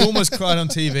 You almost cried on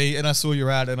TV and I saw your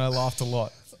ad and I laughed a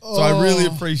lot. So I really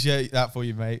appreciate that for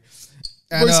you, mate.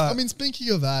 And, Bro, I mean, speaking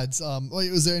of ads,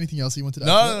 was there anything else you wanted to add?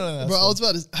 No, Bro, I was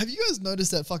about to, have you guys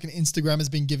noticed that fucking Instagram has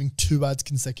been giving 2 ads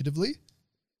consecutively?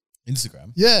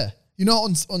 Instagram. Yeah. You know,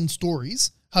 on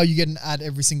stories, how you get an ad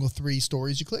every single 3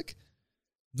 stories you click?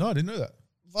 No, I didn't know that.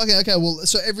 Okay, well,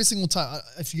 so every single time,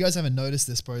 if you guys haven't noticed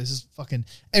this, bro, this is fucking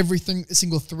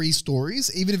single 3 stories,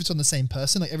 even if it's on the same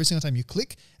person, like every single time you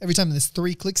click, every time there's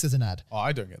 3 clicks, there's an ad. Oh,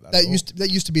 I don't get that. That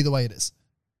used to be the way it is.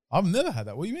 I've never had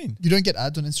that. What do you mean? You don't get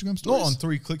ads on Instagram stories? Not on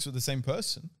 3 clicks with the same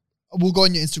person. We'll go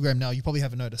on your Instagram now. You probably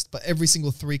haven't noticed, but every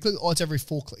single 3 clicks, or it's every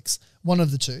 4 clicks. One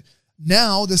of the two.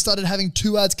 Now they started having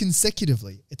 2 ads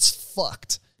consecutively. It's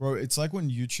fucked. Bro, it's like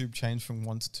when YouTube changed from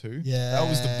 1 to 2. Yeah, That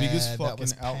was the biggest that fucking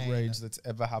was pain. outrage that's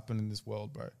ever happened in this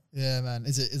world, bro. Yeah, man.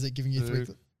 Is it giving you 3 2,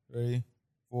 clicks? 3,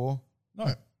 4.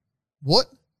 No. What?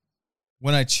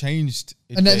 When I changed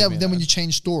it. And gave me then an when ad. you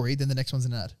change story, then the next one's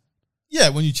an ad. Yeah,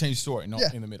 when you change story, not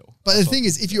Yeah. in the middle. But That's the thing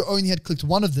is, if you only had clicked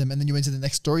one of them and then you went to the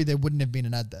next story, there wouldn't have been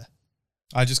an ad there.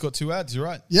 I just got 2 ads, you're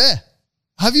right. Yeah.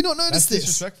 Have you not That's noticed this?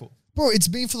 disrespectful. Bro, it's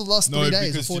been for the last 3 days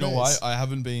or because 4 you know days. why? I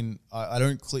haven't been, I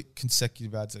don't click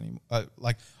consecutive ads anymore.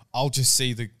 Like, I'll just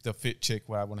see the fit chick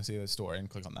where I want to see their story and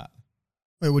click on that.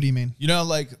 Wait, what do you mean? You know,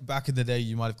 like back in the day,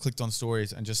 you might have clicked on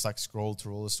stories and just like scrolled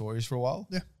through all the stories for a while.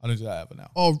 Yeah. I don't do that ever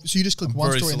now. Oh, so you just click I'm one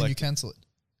very story and then you selective. cancel it.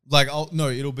 Like,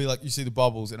 it'll be like you see the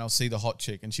bubbles and I'll see the hot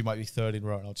chick and she might be 3rd in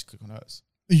row and I'll just click on hers.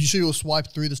 You should all swipe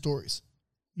through the stories.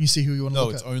 You see who you want to No,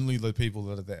 look it's at. only the people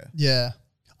that are there. Yeah.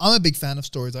 I'm a big fan of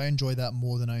stories. I enjoy that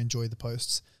more than I enjoy the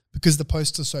posts because the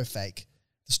posts are so fake.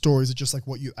 The stories are just like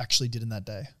what you actually did in that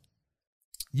day.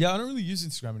 Yeah, I don't really use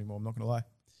Instagram anymore. I'm not going to lie.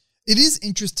 It is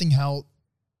interesting how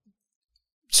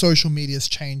social media has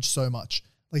changed so much.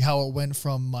 Like how it went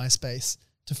from MySpace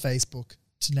to Facebook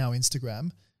to now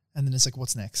Instagram. And then it's like,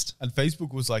 what's next? And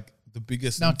Facebook was like the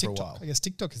biggest Now thing for a TikTok. while. I guess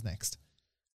TikTok is next.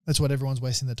 That's what everyone's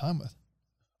wasting their time with.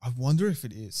 I wonder if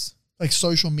it is. Like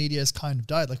social media has kind of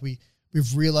died. Like we've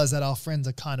realized that our friends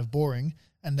are kind of boring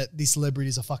and that these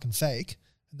celebrities are fucking fake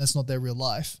and that's not their real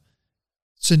life.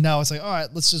 So now it's like, all right,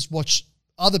 let's just watch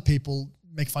other people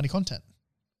make funny content.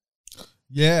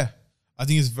 Yeah. I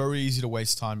think it's very easy to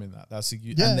waste time in that.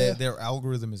 And their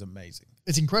algorithm is amazing.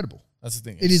 It's incredible. That's the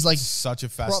thing. It is like such a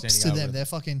Props fascinating to them. algorithm. They're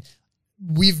fucking,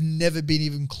 we've never been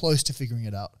even close to figuring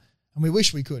it out. And we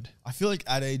wish we could. I feel like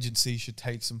ad agencies should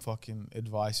take some fucking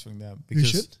advice from them Who because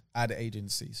should? ad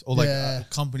agencies or like Yeah.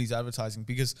 companies advertising,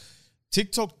 because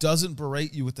TikTok doesn't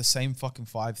berate you with the same fucking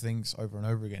 5 things over and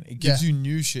over again. It gives Yeah. you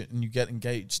new shit and you get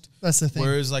engaged. That's the thing.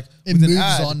 Whereas like It with an moves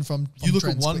ad, on from you look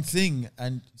at trends one quick. thing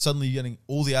and suddenly you're getting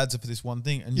all the ads are for this one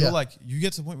thing, and Yeah. you're like, you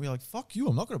get to the point where you're like, fuck you,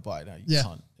 I'm not gonna buy it now, you Yeah.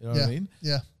 cunt. You know what I mean?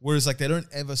 Yeah. Whereas like they don't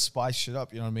ever spice shit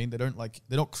up. You know what I mean? They're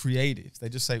not creative. They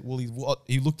just say, well,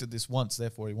 he looked at this once,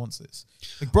 therefore he wants this.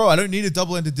 Like, bro, I don't need a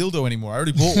double-ended dildo anymore. I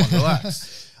already bought one.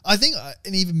 Relax. I think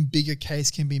an even bigger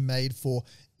case can be made for,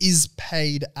 is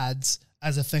paid ads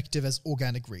as effective as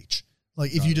organic reach?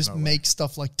 Like if you just no way. make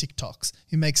stuff like TikToks,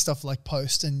 you make stuff like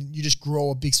posts and you just grow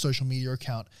a big social media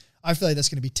account, I feel like that's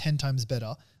going to be 10 times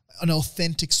better. An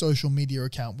authentic social media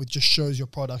account which just shows your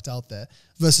product out there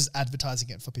versus advertising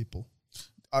it for people.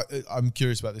 I'm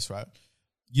curious about this, right?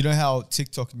 You know how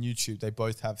TikTok and YouTube, they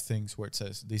both have things where it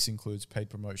says this includes paid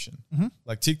promotion. Mm-hmm.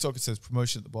 Like TikTok, it says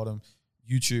promotion at the bottom.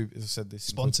 YouTube, as I said, this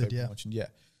includes Sponsored, paid yeah. promotion. Yeah.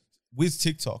 With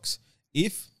TikToks,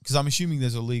 because I'm assuming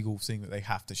there's a legal thing that they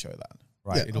have to show that,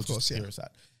 right? Yeah, It'll of course, just yeah. appear as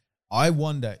that. I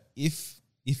wonder if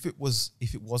it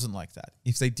wasn't like that,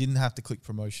 if they didn't have to click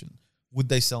promotion, would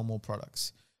they sell more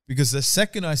products? Because the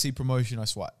second I see promotion, I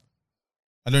swipe.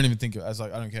 I don't even think of it as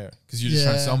like, I don't care because you're just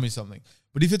trying to Yeah. sell me something.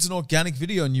 But if it's an organic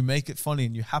video and you make it funny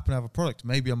and you happen to have a product,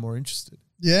 maybe I'm more interested.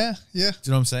 Yeah, yeah, Do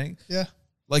you know what I'm saying? yeah.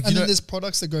 Like, And you then know, there's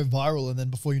products that go viral, and then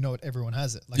before you know it, everyone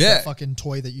has it. Like Yeah. that fucking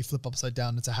toy that you flip upside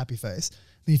down, it's a happy face.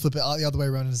 Then you flip it the other way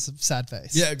around, and it's a sad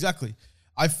face. yeah, exactly.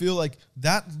 I feel like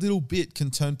that little bit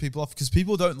can turn people off because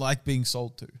people don't like being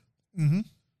sold to. Mm-hmm.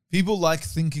 People like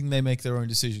thinking they make their own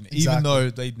decision, even Exactly. though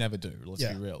they never do. Let's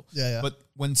Yeah. be real. Yeah, yeah. But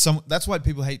when that's why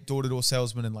people hate door-to-door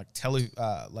salesmen and like Fucking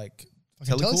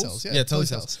telecalls. telesales, yeah, yeah,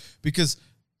 telesales. telesales, because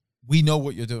we know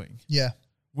what you're doing. Yeah.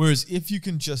 Whereas if you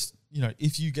can just,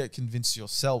 if you get convinced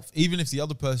yourself, even if the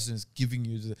other person is giving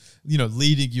you the,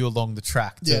 leading you along the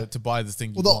track to buy the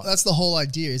thing you Well, want. that's the whole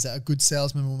idea, is that a good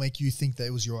salesman will make you think that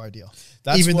it was your idea.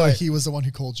 That's even why- though he was the one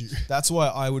who called you. That's why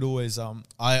I would always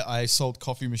I sold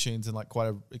coffee machines in like quite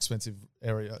an expensive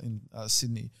area in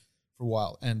Sydney for a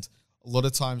while, and a lot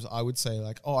of times I would say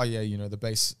like, oh yeah, the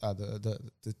base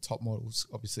the top models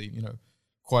obviously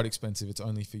quite expensive. It's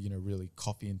only for really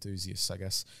coffee enthusiasts, I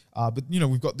guess. But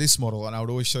we've got this model, and I would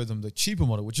always show them the cheaper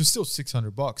model, which is still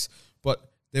 $600. But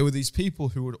there were these people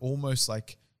who would almost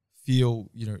like feel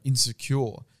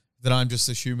insecure that I'm just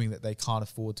assuming that they can't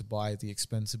afford to buy the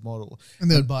expensive model. And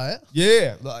they'd buy it?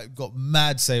 Yeah, like got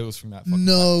mad sales from that. fucking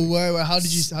No factory. way. How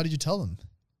did you tell them?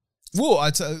 Well,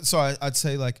 I'd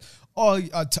say like,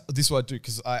 this is what I do,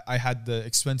 because I had the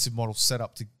expensive model set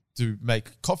up to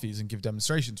make coffees and give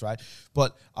demonstrations, right?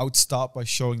 But I would start by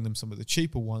showing them some of the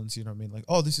cheaper ones, you know what I mean? Like,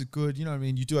 oh, this is good, you know what I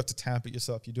mean? You do have to tamp it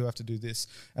yourself, you do have to do this.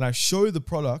 And I show the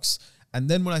products, and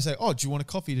then when I say, oh, do you want a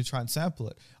coffee to try and sample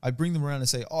it? I bring them around and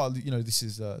say, oh, this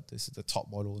is the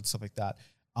top model and stuff like that.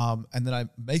 And then I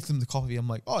make them the coffee. I'm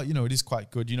like, oh, it is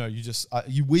quite good. You just,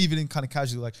 you weave it in kind of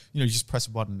casually, like, you just press a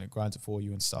button and it grinds it for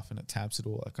you and stuff, and it tamps it,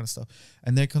 all that kind of stuff.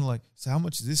 And they're kind of like, so how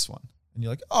much is this one? And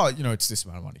you're like, oh, it's this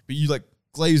amount of money. But you like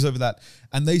glaze over that,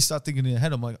 and they start thinking in their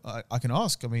head, I'm like, I can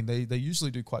ask. I mean, they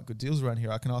usually do quite good deals around here.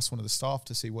 I can ask one of the staff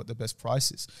to see what the best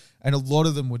price is. And a lot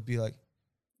of them would be like,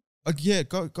 yeah,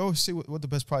 go see what the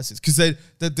best price is, because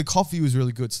the coffee was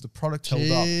really good, so the product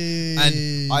held up,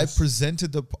 and I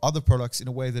presented the other products in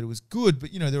a way that it was good, but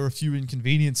there were a few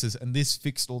inconveniences, and this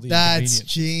fixed all the That's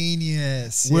inconveniences.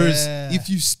 genius. Whereas Yeah. if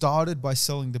you started by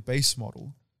selling the base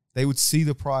model, they would see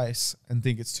the price and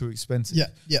think it's too expensive. Yeah,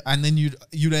 yeah. And then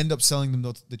you'd end up selling them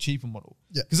the cheaper model.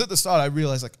 Yeah. Because at the start I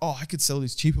realized like, oh, I could sell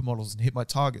these cheaper models and hit my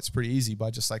targets pretty easy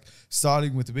by just like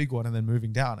starting with the big one and then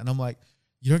moving down. And I'm like,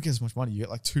 you don't get as much money. You get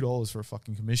like $2 for a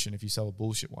fucking commission if you sell a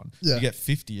bullshit one. Yeah. You get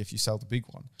 $50 if you sell the big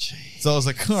one. Jeez. So I was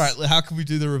like, all right, how can we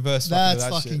do the reverse? That's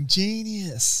of that fucking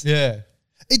genius. shit? Yeah.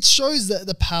 It shows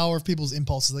the power of people's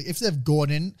impulses. Like if they've gone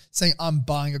in saying, I'm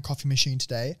buying a coffee machine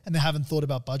today, and they haven't thought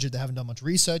about budget, they haven't done much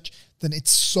research, then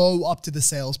it's so up to the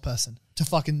salesperson to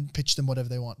fucking pitch them whatever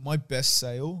they want. My best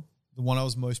sale, the one I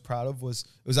was most proud of, it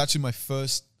was actually my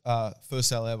first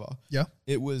sale ever. Yeah.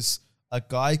 It was a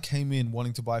guy came in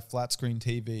wanting to buy a flat screen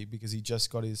TV because he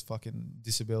just got his fucking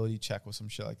disability check or some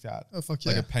shit like that. Oh, fuck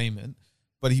Like yeah. a payment.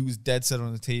 But he was dead set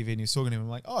on the TV, and he was talking to him. I'm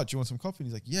like, oh, do you want some coffee? And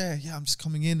he's like, yeah, I'm just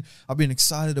coming in. I've been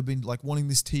excited. I've been like wanting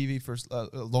this TV for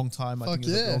a long time. I Fuck think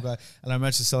he was yeah. a girl guy. And I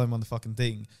managed to sell him on the fucking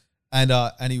thing. And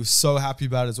he was so happy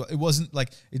about it as well. It wasn't like,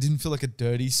 it didn't feel like a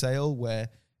dirty sale where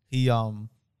he,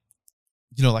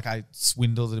 like I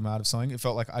swindled him out of something. It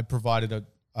felt like I provided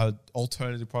a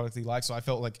alternative product he liked. So I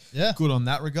felt like good on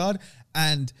that regard.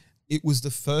 And it was the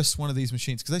first one of these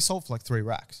machines, because they sold for like 3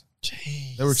 racks.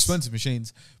 Jeez. They were expensive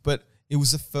machines, but it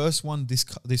was the first one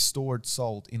this store had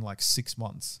sold in like 6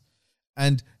 months.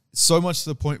 And so much to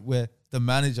the point where the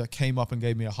manager came up and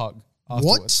gave me a hug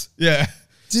afterwards. What? Yeah.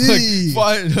 Dude.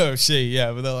 But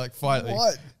they're like, finally.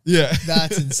 What? Yeah.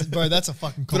 That's insane. Bro, that's a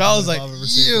fucking But I was like, compliment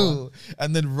if I've ever seen one. ew.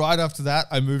 And then right after that,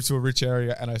 I moved to a rich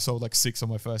area and I sold like 6 on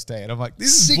my first day. And I'm like, this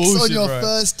is 6 bullshit, on your bro.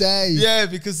 first day. Yeah,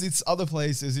 because it's other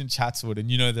places in Chatswood, and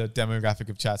the demographic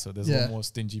of Chatswood. There's a lot more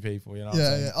stingy people, you know what I'm Yeah,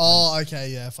 saying? yeah. Oh, okay,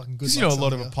 yeah. Fucking good. Because luck a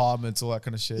lot of selling it. apartments, all that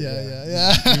kind of shit. Yeah. You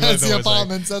It's guys the always like,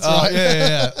 apartments, that's right.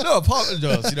 Yeah. No, apartment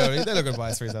doors, they're not going to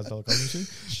buy a $3,000 coffee machine.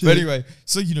 But anyway,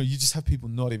 so, you just have people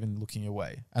not even looking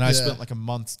away. And I spent like a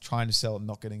month trying to sell it and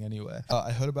not getting anywhere.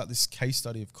 I heard about this case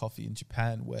study of coffee in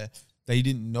Japan where they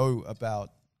didn't know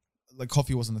about, like,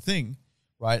 coffee wasn't a thing,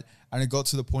 right? And it got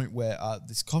to the point where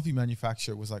this coffee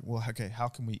manufacturer was like, well, okay, how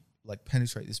can we like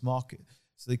penetrate this market?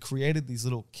 So they created these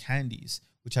little candies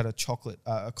which had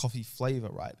a coffee flavor,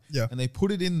 right? Yeah. And they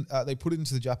put it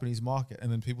into the Japanese market,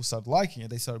 and then people started liking it.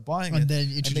 They started buying it. And then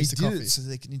you introduced the did coffee. it so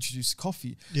they can introduce the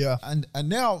coffee. Yeah. And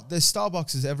now there's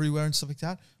Starbucks everywhere and stuff like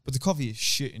that, but the coffee is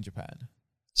shit in Japan.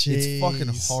 It's fucking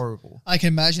Jeez. horrible. I can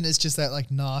imagine it's just that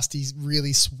like nasty,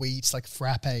 really sweet, like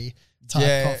frappe type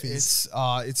coffees.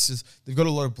 It's just they've got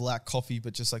a lot of black coffee,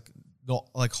 but just like not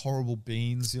like horrible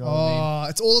beans. You know what I mean?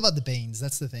 It's all about the beans.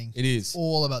 That's the thing. It is. It's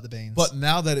all about the beans. But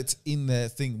now that it's in their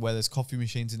thing where there's coffee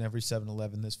machines in every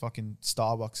 7-Eleven, there's fucking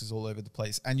Starbucks all over the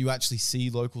place, and you actually see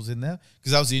locals in there.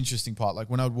 Because that was the interesting part. Like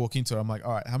when I would walk into it, I'm like,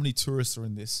 all right, how many tourists are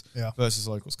in this versus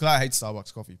locals? Because I hate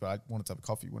Starbucks coffee, but I wanted to have a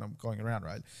coffee when I'm going around,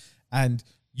 right? And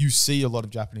you see a lot of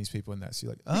Japanese people in there. So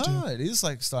you're like, it is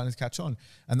like starting to catch on.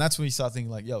 And that's when you start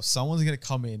thinking like, yo, someone's going to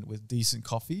come in with decent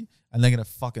coffee and they're going to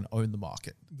fucking own the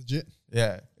market. Legit.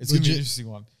 Yeah. It's going to be an interesting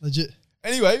one. Legit.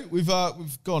 Anyway, we've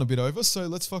gone a bit over, so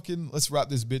let's wrap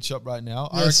this bitch up right now.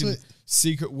 I reckon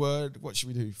secret word, what should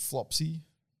we do? Flopsy?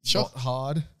 Sure. Not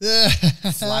hard. Yeah.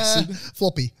 Flaccid.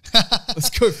 Floppy. Let's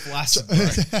go flaccid,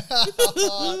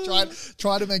 bro.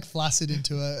 try to make flaccid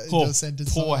into a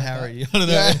sentence. Poor Harry. I don't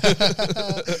know.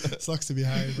 Sucks to be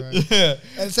Harry, bro. Yeah.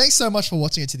 And thanks so much for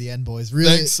watching it to the end, boys.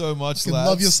 Really, thanks so much, lads.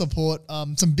 Love your support.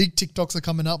 Some big TikToks are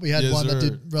coming up. We had one that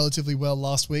sir. did relatively well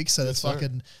last week, so that's sir.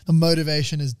 fucking the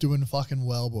motivation is doing fucking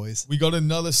well, boys. We got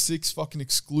another 6 fucking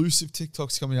exclusive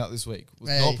TikToks coming out this week.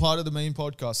 Not part of the main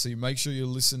podcast, so you make sure you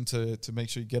listen to make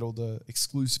sure you get all the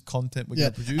exclusive content we're going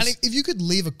to produce. And if you could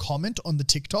leave a comment on the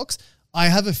TikToks, I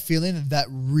have a feeling that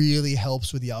really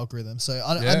helps with the algorithm. So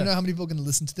I don't know how many people are going to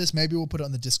listen to this. Maybe we'll put it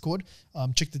on the Discord.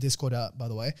 Check the Discord out, by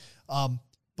the way.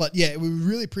 But yeah, we would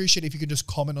really appreciate if you could just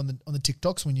comment on the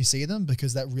TikToks when you see them,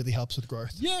 because that really helps with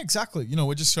growth. Yeah, exactly. You know,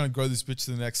 we're just trying to grow this bitch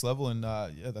to the next level, and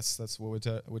that's what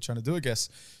we're trying to do, I guess.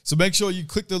 So make sure you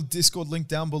click the Discord link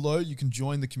down below. You can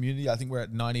join the community. I think we're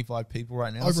at 95 people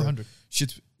right now. Over 100.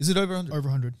 Is it over 100? Over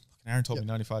 100. Aaron told me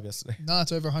 95 yesterday. No,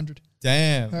 it's over 100.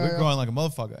 Damn, we're growing like a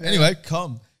motherfucker. Yeah. Anyway,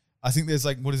 come. I think there's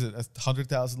like, what is it,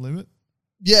 100,000 limit?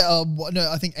 Yeah, no,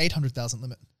 I think 800,000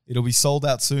 limit. It'll be sold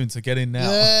out soon, so get in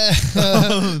now. Yeah.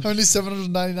 Only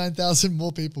 799,000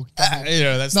 more people.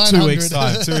 That's 2 weeks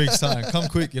time. 2 weeks time. Come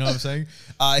quick, you know what I'm saying?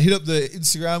 Hit up the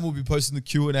Instagram. We'll be posting the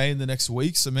Q&A in the next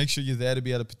week, so make sure you're there to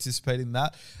be able to participate in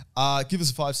that. Give us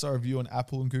a 5-star review on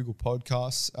Apple and Google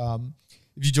Podcasts.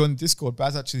 If you join the Discord,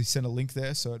 Baz actually sent a link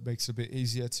there, so it makes it a bit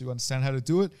easier to understand how to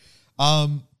do it.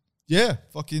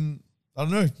 Fucking, I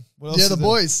don't know. What else? Yeah, the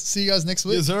boys. See you guys next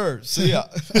week. Yes, sir. See ya.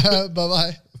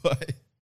 Bye-bye. Bye.